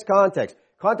 context, context.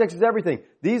 Context is everything.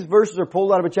 These verses are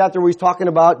pulled out of a chapter where He's talking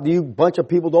about, you bunch of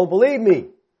people don't believe me.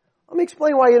 Let me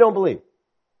explain why you don't believe.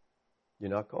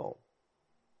 You're not called.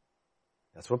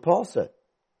 That's what Paul said.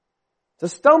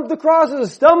 The cross is a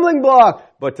stumbling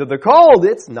block, but to the called,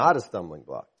 it's not a stumbling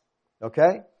block.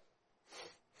 Okay?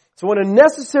 So when a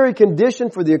necessary condition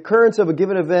for the occurrence of a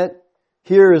given event,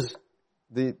 here is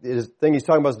the thing he's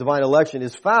talking about is divine election,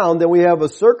 is found, then we have a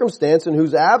circumstance in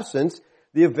whose absence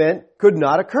the event could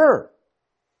not occur.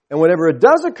 And whenever it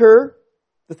does occur,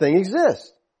 the thing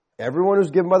exists. Everyone who's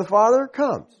given by the Father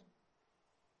comes.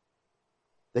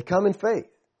 They come in faith.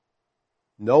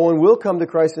 No one will come to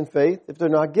Christ in faith if they're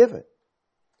not given.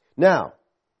 Now,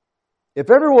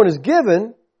 if everyone is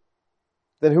given,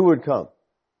 then who would come?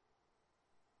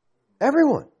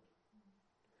 Everyone.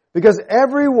 Because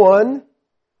everyone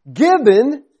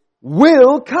given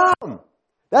will come.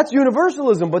 That's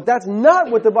universalism, but that's not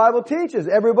what the Bible teaches.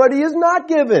 Everybody is not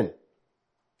given.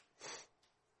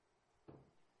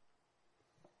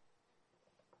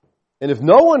 And if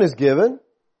no one is given,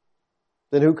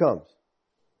 then who comes?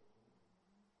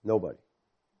 Nobody.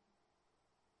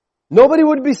 Nobody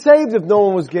would be saved if no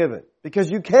one was given.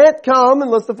 Because you can't come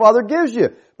unless the Father gives you.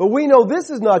 But we know this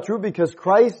is not true because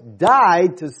Christ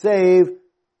died to save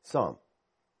some.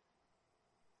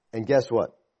 And guess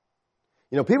what?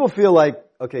 People feel like,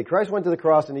 okay, Christ went to the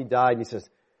cross and He died and He says,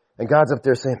 And God's up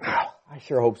there saying, oh, I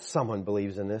sure hope someone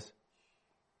believes in this.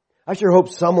 I sure hope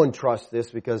someone trusts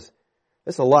this because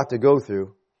it's a lot to go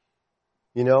through,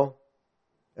 you know?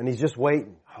 And He's just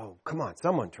waiting. Oh, come on,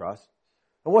 someone trusts.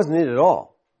 It wasn't it at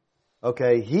all.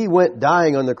 Okay, He went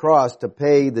dying on the cross to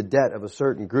pay the debt of a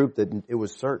certain group that it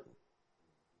was certain.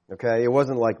 Okay, it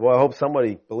wasn't like, well, I hope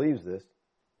somebody believes this.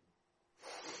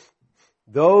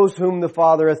 Those whom the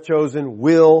Father hath chosen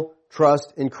will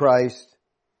trust in Christ,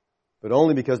 but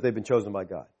only because they've been chosen by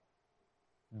God.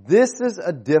 This is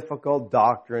a difficult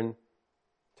doctrine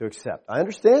to accept. I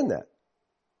understand that.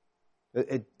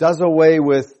 It does away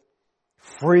with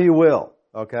free will,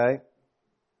 okay?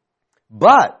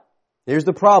 But here's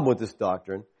the problem with this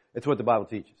doctrine. It's what the Bible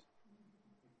teaches.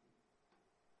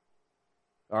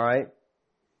 All right?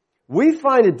 We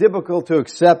find it difficult to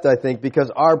accept, I think, because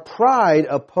our pride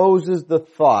opposes the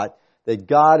thought that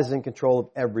God is in control of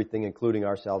everything, including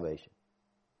our salvation.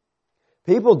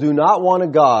 People do not want a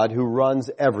God who runs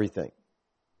everything.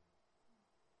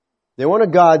 They want a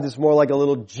God that's more like a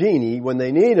little genie. When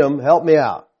they need Him, help me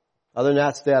out. Other than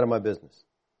that, stay out of my business.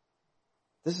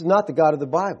 This is not the God of the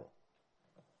Bible.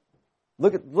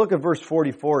 Look at verse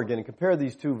 44 again and compare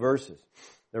these two verses.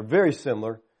 They're very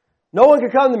similar. No one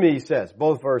can come to me, He says,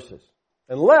 both verses,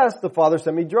 unless the Father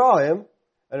sent me draw him.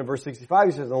 And in verse 65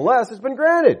 He says, unless it's been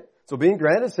granted. So being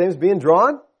granted, same as being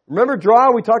drawn. Remember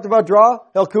draw? We talked about draw.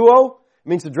 Helkuo. It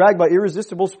means to drag by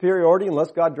irresistible superiority. Unless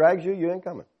God drags you, you ain't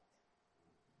coming.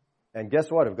 And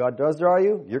guess what? If God does draw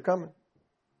you, you're coming.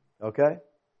 Okay?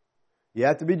 You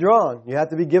have to be drawn. You have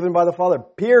to be given by the Father.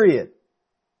 Period.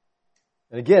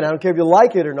 And again, I don't care if you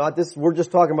like it or not. We're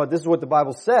just talking about this is what the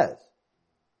Bible says.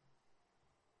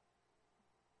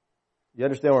 You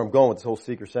understand where I'm going with this whole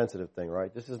seeker-sensitive thing,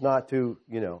 right? This is not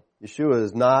Yeshua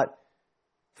is not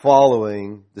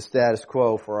following the status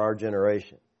quo for our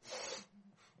generation.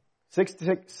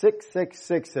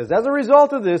 666 says, as a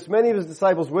result of this, many of His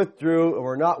disciples withdrew and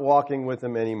were not walking with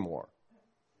Him anymore.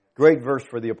 Great verse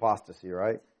for the apostasy,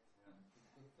 right?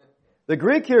 The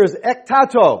Greek here is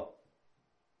ektato.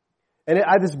 And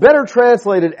it's better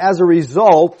translated as a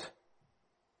result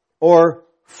or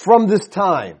from this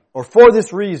time or for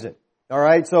this reason. All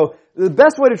right, so the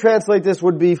best way to translate this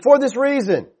would be for this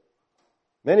reason.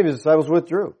 Many of His disciples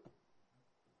withdrew.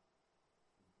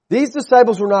 These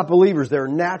disciples were not believers. They were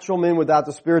natural men without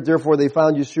the Spirit. Therefore, they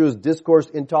found Yeshua's discourse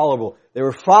intolerable. They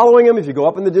were following Him. If you go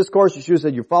up in the discourse, Yeshua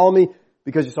said, you follow me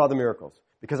because you saw the miracles.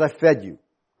 Because I fed you.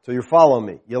 So you're following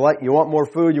me. You want more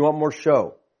food, you want more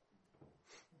show.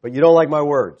 But you don't like my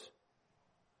words.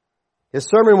 His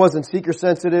sermon wasn't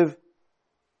seeker-sensitive.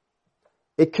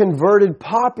 It converted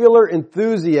popular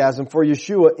enthusiasm for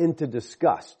Yeshua into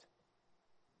disgust.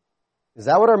 Is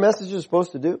that what our message is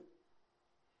supposed to do?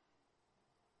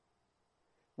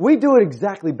 We do it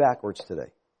exactly backwards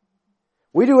today.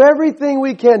 We do everything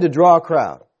we can to draw a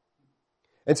crowd.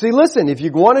 And see, listen, if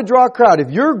you want to draw a crowd, if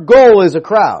your goal is a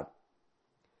crowd,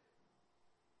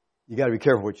 you got to be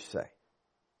careful what you say.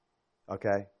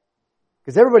 Okay?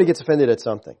 Because everybody gets offended at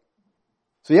something.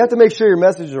 So you have to make sure your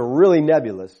messages are really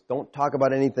nebulous. Don't talk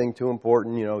about anything too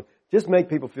important, Just make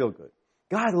people feel good.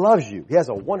 God loves you. He has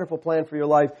a wonderful plan for your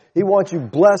life. He wants you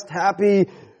blessed, happy,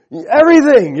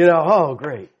 everything, Oh,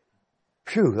 great.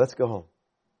 Phew, let's go home.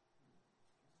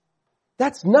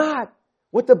 That's not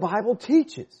what the Bible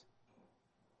teaches.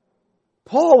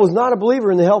 Paul was not a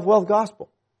believer in the health, wealth gospel.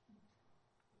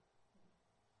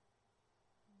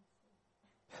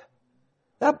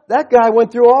 That guy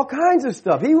went through all kinds of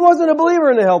stuff. He wasn't a believer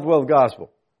in the health, wealth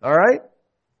gospel. All right?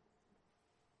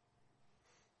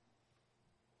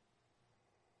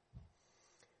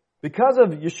 Because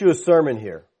of Yeshua's sermon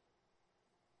here,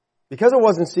 because it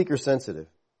wasn't seeker-sensitive,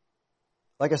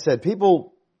 like I said,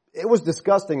 it was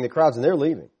disgusting, the crowds, and they're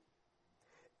leaving.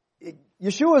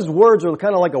 Yeshua's words are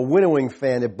kind of like a winnowing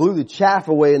fan. It blew the chaff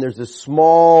away, and there's this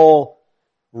small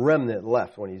remnant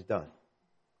left when He's done.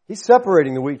 He's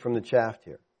separating the wheat from the chaff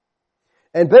here.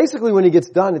 And basically when He gets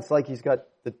done, it's like He's got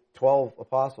the 12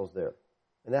 apostles there.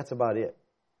 And that's about it.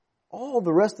 All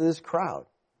the rest of this crowd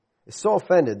is so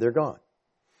offended, they're gone.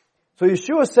 So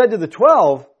Yeshua said to the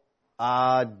 12,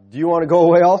 do you want to go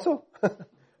away also?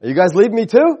 Are you guys leaving me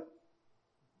too?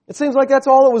 It seems like that's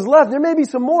all that was left. There may be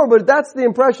some more, but that's the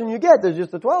impression you get. There's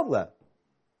just the 12 left.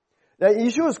 Now,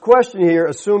 Yeshua's question here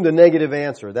assumed a negative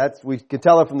answer. We can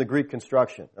tell it from the Greek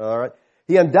construction. All right.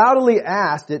 He undoubtedly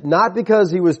asked it not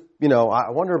because he was, I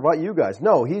wonder about you guys.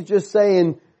 No, he's just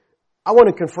saying, I want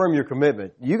to confirm your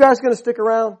commitment. You guys going to stick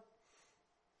around?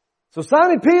 So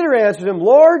Simon Peter answered him,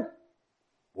 Lord,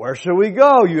 where shall we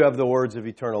go? You have the words of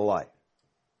eternal life.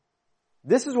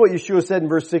 This is what Yeshua said in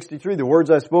verse 63, the words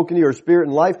I've spoken to you are spirit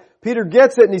and life. Peter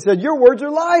gets it and he said, your words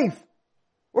are life.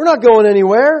 We're not going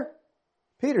anywhere.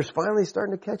 Peter's finally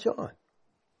starting to catch on.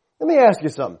 Let me ask you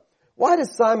something. Why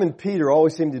does Simon Peter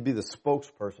always seem to be the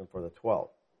spokesperson for the 12?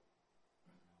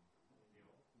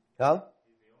 Huh?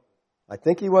 I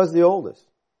think he was the oldest.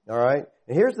 All right?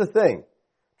 And here's the thing.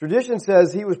 Tradition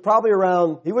says he was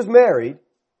married.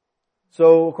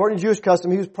 So according to Jewish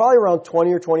custom, he was probably around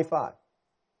 20 or 25.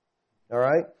 All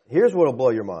right? Here's what will blow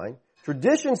your mind.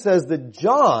 Tradition says that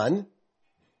John,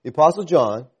 the Apostle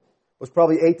John, was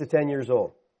probably 8 to 10 years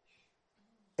old.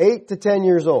 8 to 10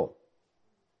 years old.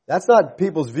 That's not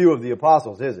people's view of the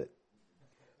apostles, is it?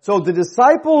 So the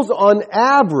disciples on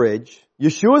average,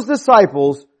 Yeshua's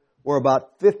disciples, were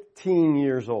about 15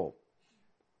 years old.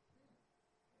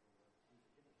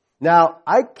 Now,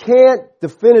 I can't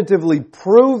definitively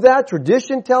prove that.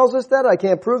 Tradition tells us that. I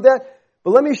can't prove that.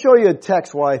 But let me show you a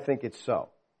text why I think it's so.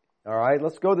 All right,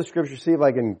 let's go to the scripture, see if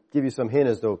I can give you some hint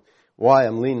as to why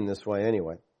I'm leaning this way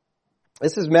anyway.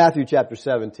 This is Matthew chapter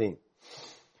 17.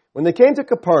 When they came to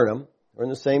Capernaum, or in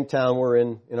the same town we're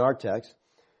in our text,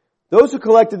 those who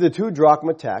collected the 2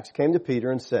 drachma tax came to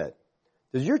Peter and said,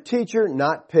 does your teacher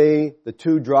not pay the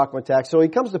 2 drachma tax? So he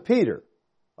comes to Peter.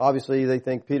 Obviously, they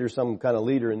think Peter's some kind of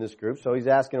leader in this group, so he's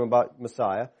asking him about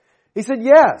Messiah. He said,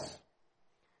 yes.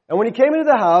 And when he came into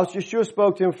the house, Yeshua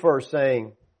spoke to him first,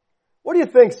 saying, what do you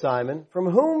think, Simon? From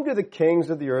whom do the kings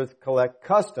of the earth collect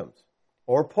customs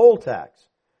or poll tax?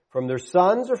 From their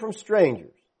sons or from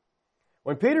strangers?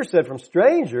 When Peter said, from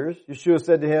strangers, Yeshua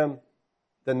said to him,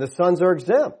 then the sons are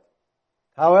exempt.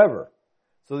 However,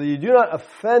 so that you do not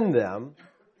offend them,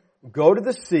 go to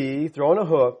the sea, throw in a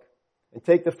hook, and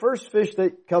take the first fish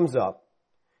that comes up.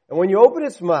 And when you open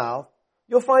its mouth,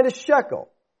 you'll find a shekel.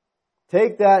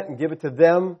 Take that and give it to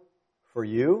them for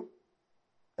you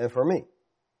and for me.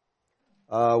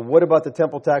 What about the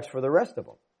temple tax for the rest of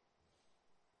them?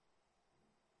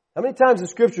 How many times in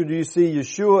Scripture do you see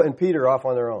Yeshua and Peter off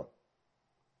on their own?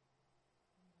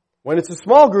 When it's a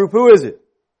small group, who is it?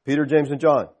 Peter, James, and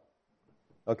John.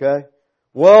 Okay?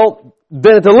 Well,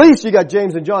 then at the least you got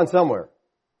James and John somewhere.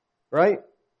 Right?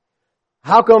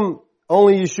 How come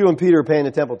only Yeshua and Peter are paying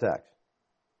the temple tax?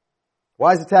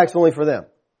 Why is the tax only for them?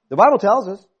 The Bible tells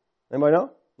us. Anybody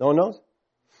know? No one knows?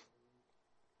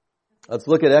 Let's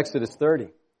look at Exodus 30.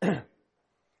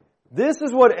 This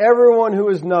is what everyone who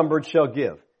is numbered shall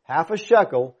give. Half a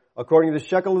shekel, according to the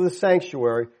shekel of the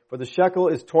sanctuary, for the shekel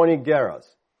is 20 gerahs.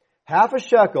 Half a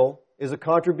shekel is a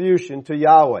contribution to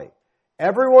Yahweh.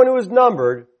 Everyone who is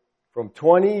numbered from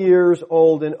 20 years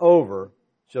old and over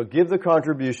shall give the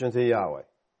contribution to Yahweh.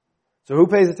 So who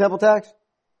pays the temple tax?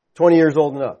 20 years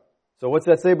old and up. So what's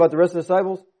that say about the rest of the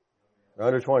disciples? They're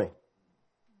under 20.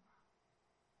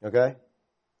 Okay?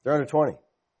 They're under 20.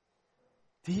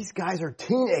 These guys are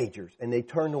teenagers and they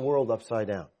turn the world upside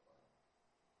down.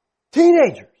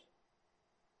 Teenagers!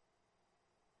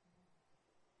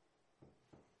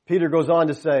 Peter goes on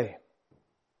to say,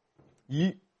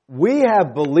 we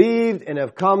have believed and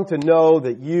have come to know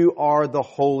that you are the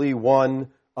Holy One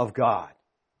of God.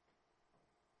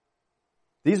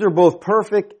 These are both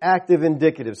perfect, active,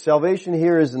 indicative. Salvation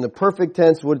here is in the perfect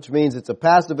tense, which means it's a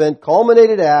past event,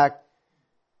 culminated act,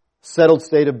 settled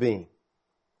state of being.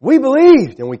 We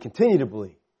believed and we continue to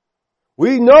believe.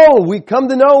 We know, we come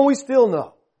to know, and we still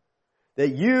know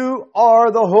that you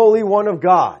are the Holy One of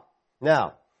God.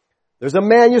 Now, there's a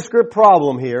manuscript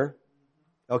problem here.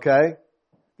 Okay?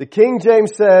 The King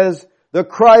James says, the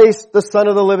Christ, the Son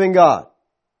of the living God.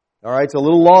 Alright, it's a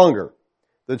little longer.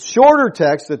 The shorter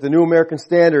text that the New American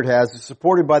Standard has is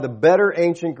supported by the better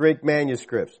ancient Greek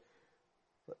manuscripts.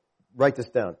 Write this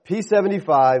down.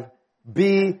 P75,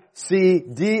 B, C,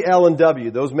 D, L, and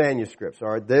W. Those manuscripts.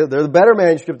 Alright, they're the better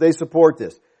manuscript. They support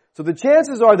this. So the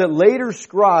chances are that later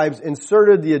scribes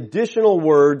inserted the additional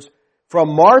words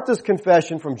from Martha's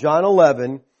confession from John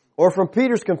 11 or from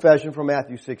Peter's confession from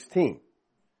Matthew 16.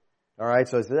 Alright,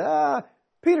 so I said,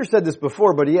 Peter said this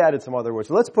before, but he added some other words.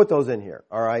 So let's put those in here.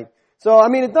 Alright. So, I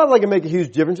mean, it's not like it make a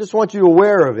huge difference. Just want you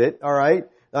aware of it. Alright.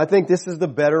 I think this is the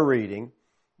better reading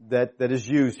that is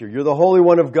used here. You're the Holy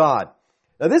One of God.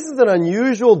 Now this is an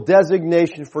unusual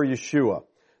designation for Yeshua.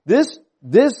 This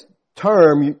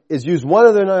term is used one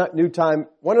other time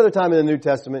in the New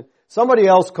Testament. Somebody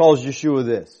else calls Yeshua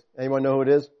this. Anyone know who it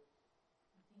is?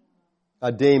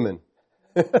 A demon.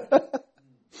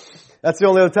 That's the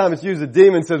only other time it's used. A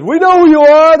demon says, we know who you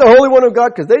are, the Holy One of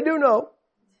God, because they do know.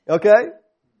 Okay?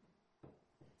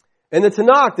 In the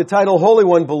Tanakh, the title Holy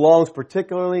One belongs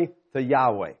particularly to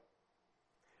Yahweh.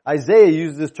 Isaiah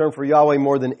uses this term for Yahweh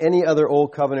more than any other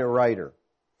Old Covenant writer.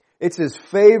 It's his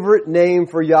favorite name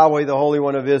for Yahweh, the Holy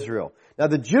One of Israel. Now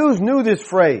the Jews knew this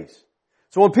phrase.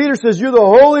 So when Peter says, you're the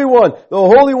Holy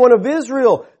One of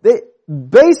Israel,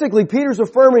 basically Peter's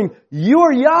affirming, you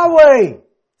are Yahweh.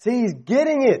 See, he's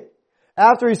getting it.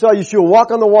 After he saw Yeshua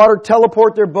walk on the water,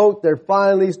 teleport their boat, they're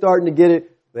finally starting to get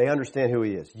it. They understand who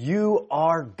he is. You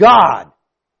are God.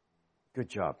 Good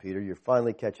job, Peter. You're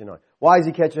finally catching on. Why is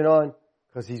he catching on?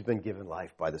 Because he's been given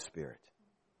life by the Spirit.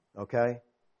 Okay?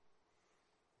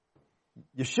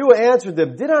 Yeshua answered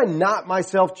them, did I not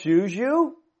myself choose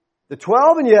you? The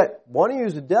 12, and yet one of you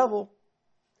is a devil.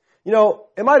 You know,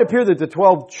 it might appear that the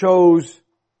 12 chose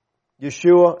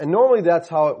Yeshua, and normally that's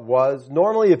how it was.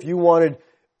 Normally if you wanted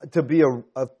to be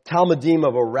a Talmudim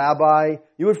of a rabbi,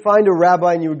 you would find a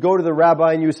rabbi and you would go to the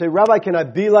rabbi and you would say, Rabbi, can I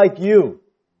be like you?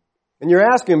 And you're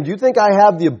asking him, do you think I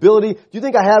have the ability, do you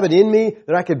think I have it in me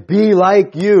that I could be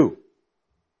like you?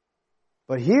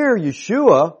 But here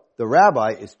Yeshua, the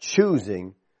rabbi, is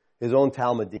choosing his own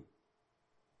Talmudim.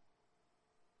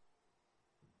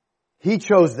 He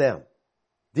chose them,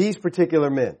 these particular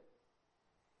men.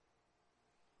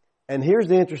 And here's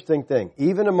the interesting thing.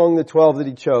 Even among the 12 that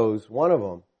he chose, one of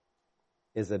them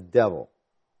is a devil.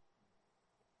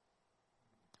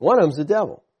 One of them's a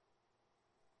devil.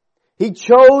 He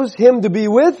chose him to be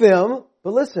with him,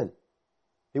 but listen,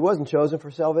 he wasn't chosen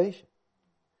for salvation.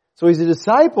 So he's a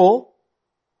disciple,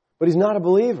 but he's not a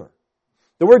believer.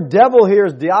 The word devil here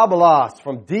is diabolos,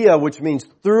 from dia, which means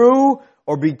through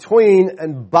or between,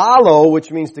 and balo, which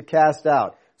means to cast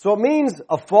out. So it means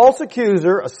a false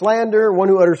accuser, a slanderer, one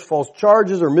who utters false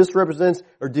charges or misrepresents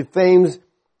or defames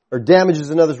or damages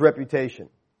another's reputation.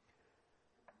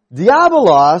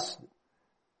 Diabolos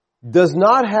does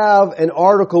not have an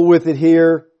article with it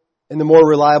here in the more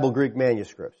reliable Greek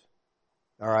manuscripts.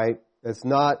 Alright? It's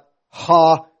not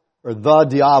ha or the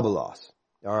diabolos.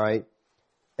 Alright?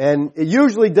 And it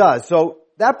usually does. So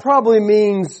that probably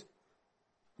means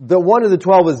that one of the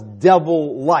 12 is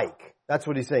devil-like. That's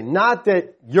what he's saying. Not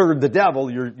that you're the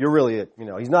devil, you're really,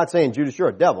 he's not saying, Judas, you're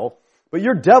a devil, but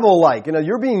you're devil-like.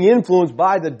 You're being influenced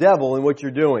by the devil in what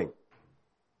you're doing.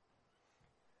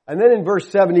 And then in verse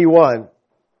 71,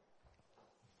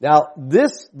 now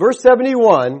this, verse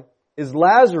 71 is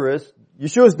Lazarus,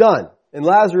 Yeshua's done, and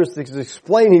Lazarus is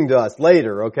explaining to us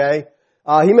later, okay?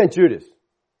 He meant Judas.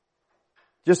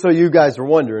 Just so you guys are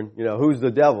wondering, who's the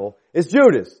devil? It's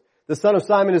Judas, the son of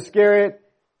Simon Iscariot,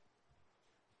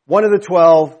 one of the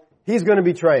 12. He's going to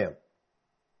betray him.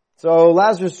 So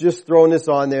Lazarus just throwing this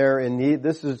on there, and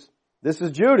this is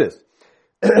Judas.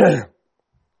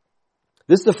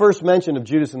 This is the first mention of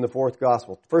Judas in the fourth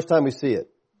gospel. First time we see it.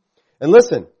 And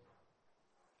listen,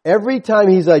 every time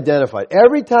he's identified,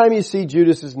 every time you see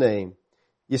Judas' name,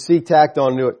 you see tacked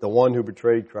onto it, the one who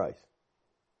betrayed Christ.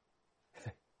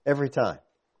 Every time.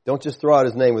 Don't just throw out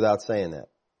his name without saying that.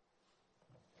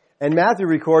 And Matthew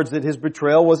records that his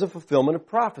betrayal was a fulfillment of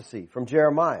prophecy from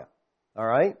Jeremiah.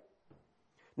 Alright?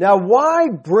 Now why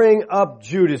bring up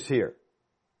Judas here?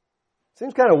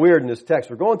 Seems kind of weird in this text.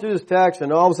 We're going through this text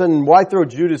and all of a sudden, why throw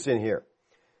Judas in here?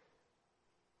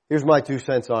 Here's my 2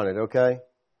 cents on it, okay?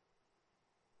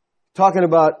 Talking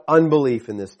about unbelief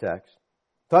in this text.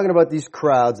 Talking about these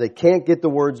crowds. They can't get the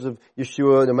words of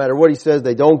Yeshua. No matter what he says,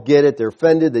 they don't get it. They're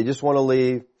offended. They just want to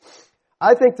leave.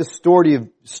 I think the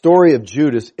story of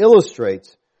Judas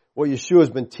illustrates what Yeshua has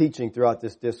been teaching throughout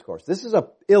this discourse. This is an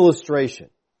illustration.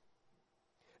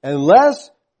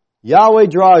 Unless Yahweh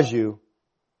draws you,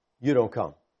 you don't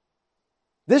come.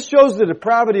 This shows the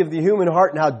depravity of the human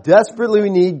heart and how desperately we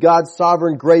need God's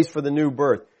sovereign grace for the new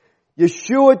birth.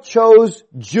 Yeshua chose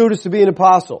Judas to be an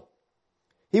apostle.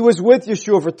 He was with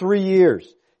Yeshua for 3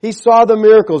 years. He saw the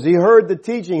miracles. He heard the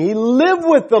teaching. He lived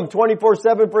with them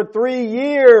 24/7 for 3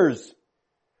 years.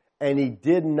 And he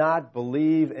did not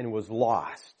believe and was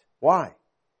lost. Why?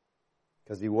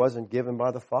 Because he wasn't given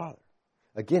by the Father.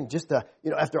 Again,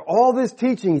 after all this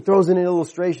teaching, he throws in an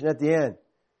illustration at the end.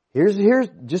 Here's,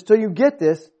 just so you get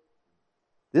this.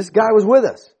 This guy was with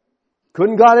us.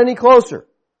 Couldn't got any closer.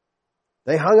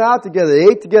 They hung out together. They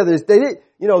ate together. They did,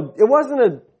 it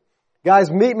wasn't guys,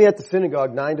 meet me at the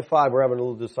synagogue 9 to 5. We're having a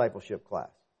little discipleship class.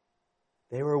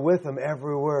 They were with him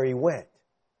everywhere he went.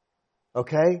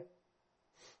 Okay?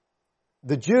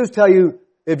 The Jews tell you,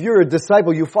 if you're a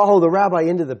disciple, you follow the rabbi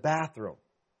into the bathroom.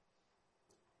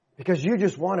 Because you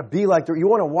just want to be like you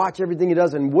want to watch everything he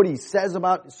does and what he says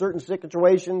about certain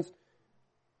situations.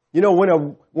 When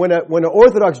an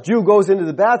Orthodox Jew goes into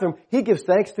the bathroom, he gives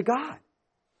thanks to God.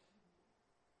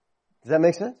 Does that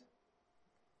make sense?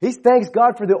 He thanks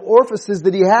God for the orifices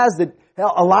that he has that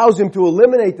allows him to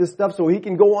eliminate this stuff so he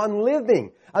can go on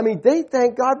living. I mean, they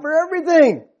thank God for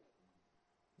everything.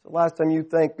 It's the last time you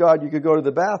thank God you could go to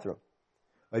the bathroom.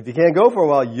 If you can't go for a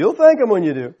while, you'll thank Him when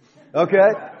you do. Okay?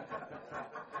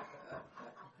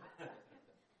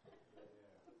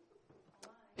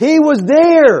 He was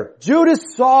there.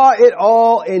 Judas saw it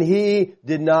all and he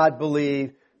did not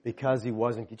believe because he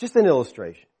wasn't. Just an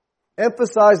illustration.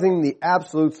 Emphasizing the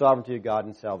absolute sovereignty of God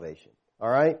in salvation.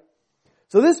 Alright?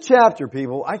 So this chapter,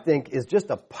 people, I think is just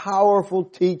a powerful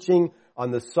teaching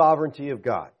on the sovereignty of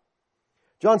God.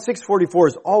 John 6:44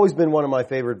 has always been one of my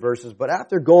favorite verses, but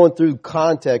after going through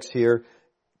context here,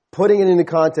 putting it into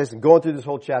context and going through this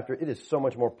whole chapter, it is so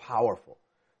much more powerful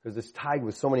because it's tied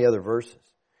with so many other verses.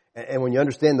 And when you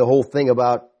understand the whole thing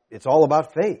it's all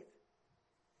about faith.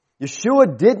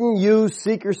 Yeshua didn't use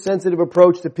seeker-sensitive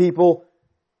approach to people.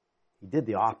 He did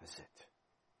the opposite.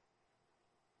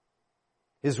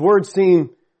 His words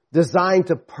seem designed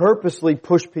to purposely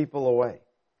push people away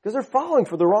because they're following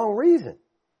for the wrong reason.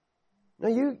 Now,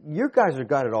 you guys have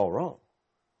got it all wrong.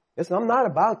 Listen, I'm not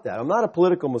about that. I'm not a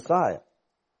political messiah.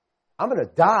 I'm going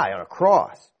to die on a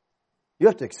cross. You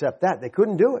have to accept that. They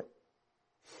couldn't do it.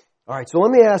 All right, so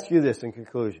let me ask you this in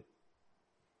conclusion.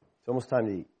 It's almost time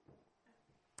to eat.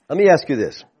 Let me ask you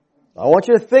this. I want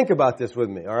you to think about this with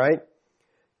me, all right?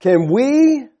 Can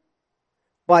we,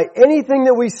 by anything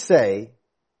that we say,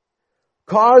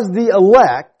 cause the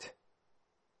elect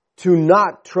to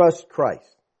not trust Christ?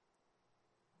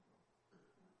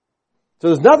 So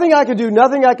there's nothing I can do,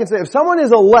 nothing I can say. If someone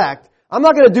is elect, I'm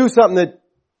not going to do something that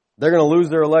they're going to lose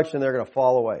their election, they're going to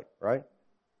fall away, right?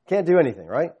 Can't do anything,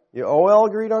 right? You all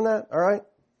agreed on that? All right?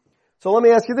 So let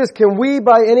me ask you this. Can we,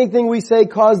 by anything we say,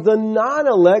 cause the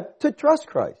non-elect to trust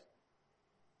Christ?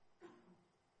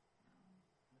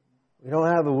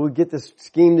 We get this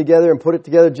scheme together and put it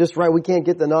together just right. We can't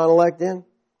get the non-elect in?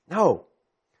 No.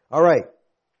 All right.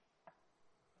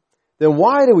 Then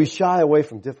why do we shy away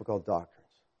from difficult doctrines?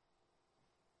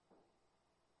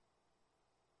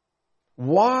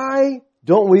 Why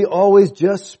don't we always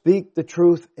just speak the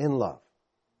truth in love?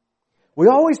 We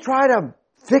always try to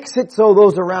fix it so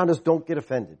those around us don't get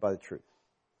offended by the truth.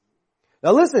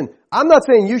 Now listen, I'm not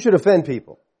saying you should offend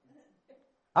people.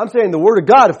 I'm saying the Word of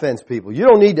God offends people. You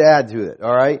don't need to add to it,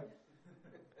 all right?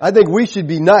 I think we should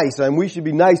be nice, and we should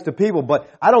be nice to people, but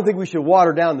I don't think we should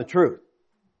water down the truth.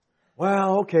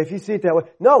 Well, okay, if you see it that way.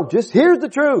 No, just here's the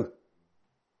truth.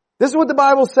 This is what the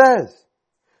Bible says.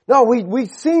 No, we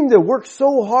seem to work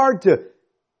so hard to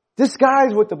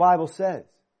disguise what the Bible says.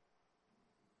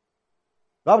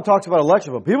 The Bible talks about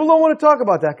election, but people don't want to talk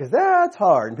about that because that's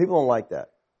hard, and people don't like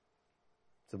that.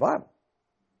 It's the Bible.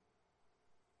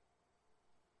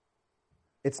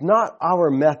 It's not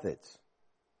our methods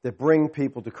that bring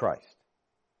people to Christ.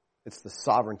 It's the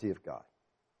sovereignty of God.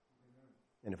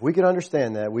 And if we could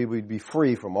understand that, we would be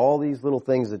free from all these little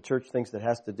things that church thinks it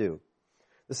has to do.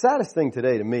 The saddest thing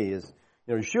today to me is,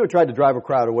 Yeshua tried to drive a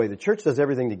crowd away. The church does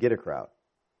everything to get a crowd.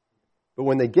 But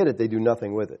when they get it, they do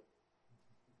nothing with it.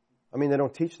 I mean, they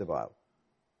don't teach the Bible.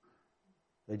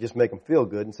 They just make them feel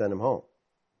good and send them home.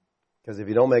 Because if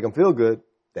you don't make them feel good,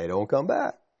 they don't come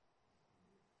back.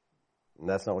 And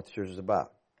that's not what the church is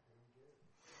about.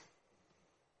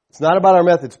 It's not about our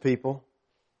methods, people.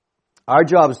 Our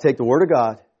job is to take the Word of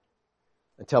God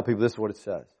and tell people this is what it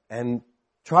says. And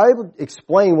try to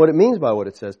explain what it means by what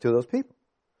it says to those people.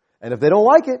 And if they don't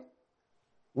like it,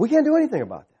 we can't do anything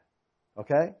about that.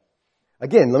 Okay?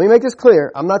 Again, let me make this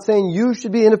clear. I'm not saying you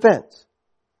should be an offense.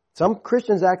 Some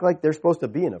Christians act like they're supposed to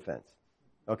be an offense.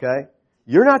 Okay?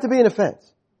 You're not to be an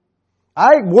offense.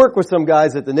 I work with some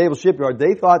guys at the Naval Shipyard.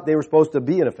 They thought they were supposed to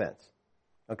be an offense.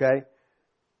 Okay?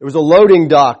 There was a loading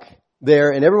dock there,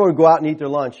 and everyone would go out and eat their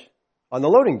lunch on the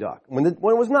loading dock. When it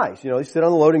was nice, they sit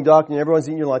on the loading dock and everyone's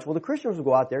eating your lunch. Well, the Christians would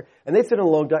go out there, and they'd sit on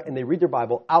the loading dock and they read their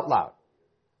Bible out loud.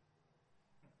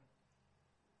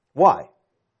 Why?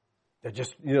 They're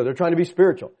just, they're trying to be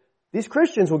spiritual. These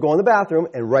Christians would go in the bathroom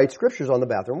and write scriptures on the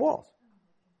bathroom walls.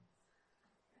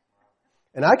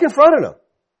 And I confronted them.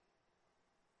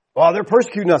 Oh, they're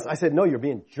persecuting us. I said, no, you're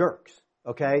being jerks.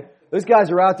 Okay? Those guys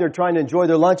are out there trying to enjoy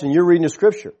their lunch and you're reading the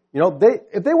scripture.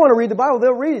 If they want to read the Bible,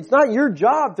 they'll read it. It's not your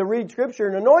job to read scripture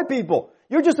and annoy people.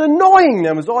 You're just annoying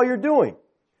them is all you're doing.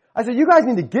 I said, you guys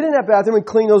need to get in that bathroom and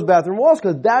clean those bathroom walls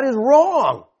because that is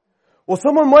wrong. Well,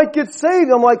 someone might get saved.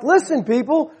 I'm like, listen,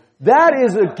 people, that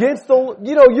is against the,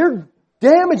 you're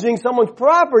damaging someone's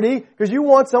property because you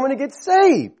want someone to get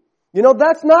saved.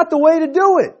 That's not the way to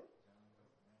do it.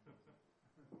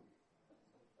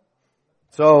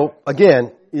 So,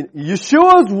 again,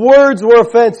 Yeshua's words were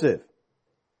offensive,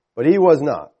 but he was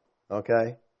not.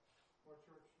 Okay?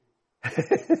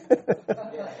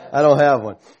 I don't have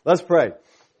one. Let's pray.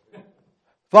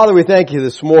 Father, we thank you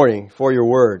this morning for your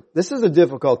word. This is a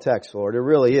difficult text, Lord. It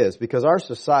really is, because our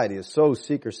society is so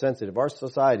seeker-sensitive. Our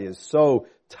society is so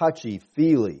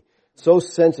touchy-feely, so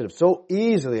sensitive, so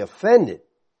easily offended.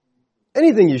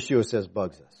 Anything Yeshua says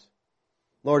bugs us.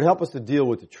 Lord, help us to deal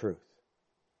with the truth.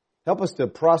 Help us to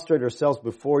prostrate ourselves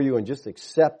before you and just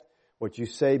accept what you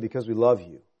say because we love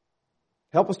you.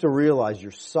 Help us to realize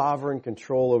your sovereign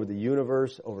control over the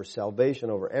universe, over salvation,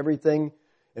 over everything.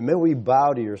 And may we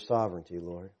bow to your sovereignty,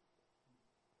 Lord.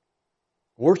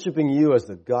 Worshiping you as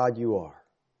the God you are.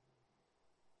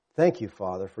 Thank you,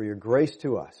 Father, for your grace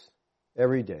to us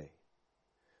every day.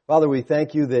 Father, we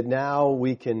thank you that now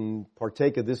we can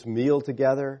partake of this meal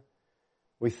together.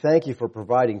 We thank you for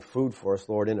providing food for us,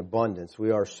 Lord, in abundance.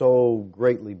 We are so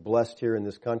greatly blessed here in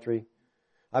this country.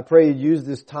 I pray you'd use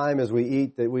this time as we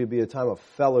eat, that we'd be a time of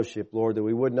fellowship, Lord, that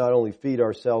we would not only feed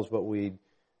ourselves, but we'd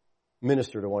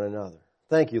minister to one another.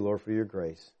 Thank you, Lord, for your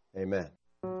grace. Amen.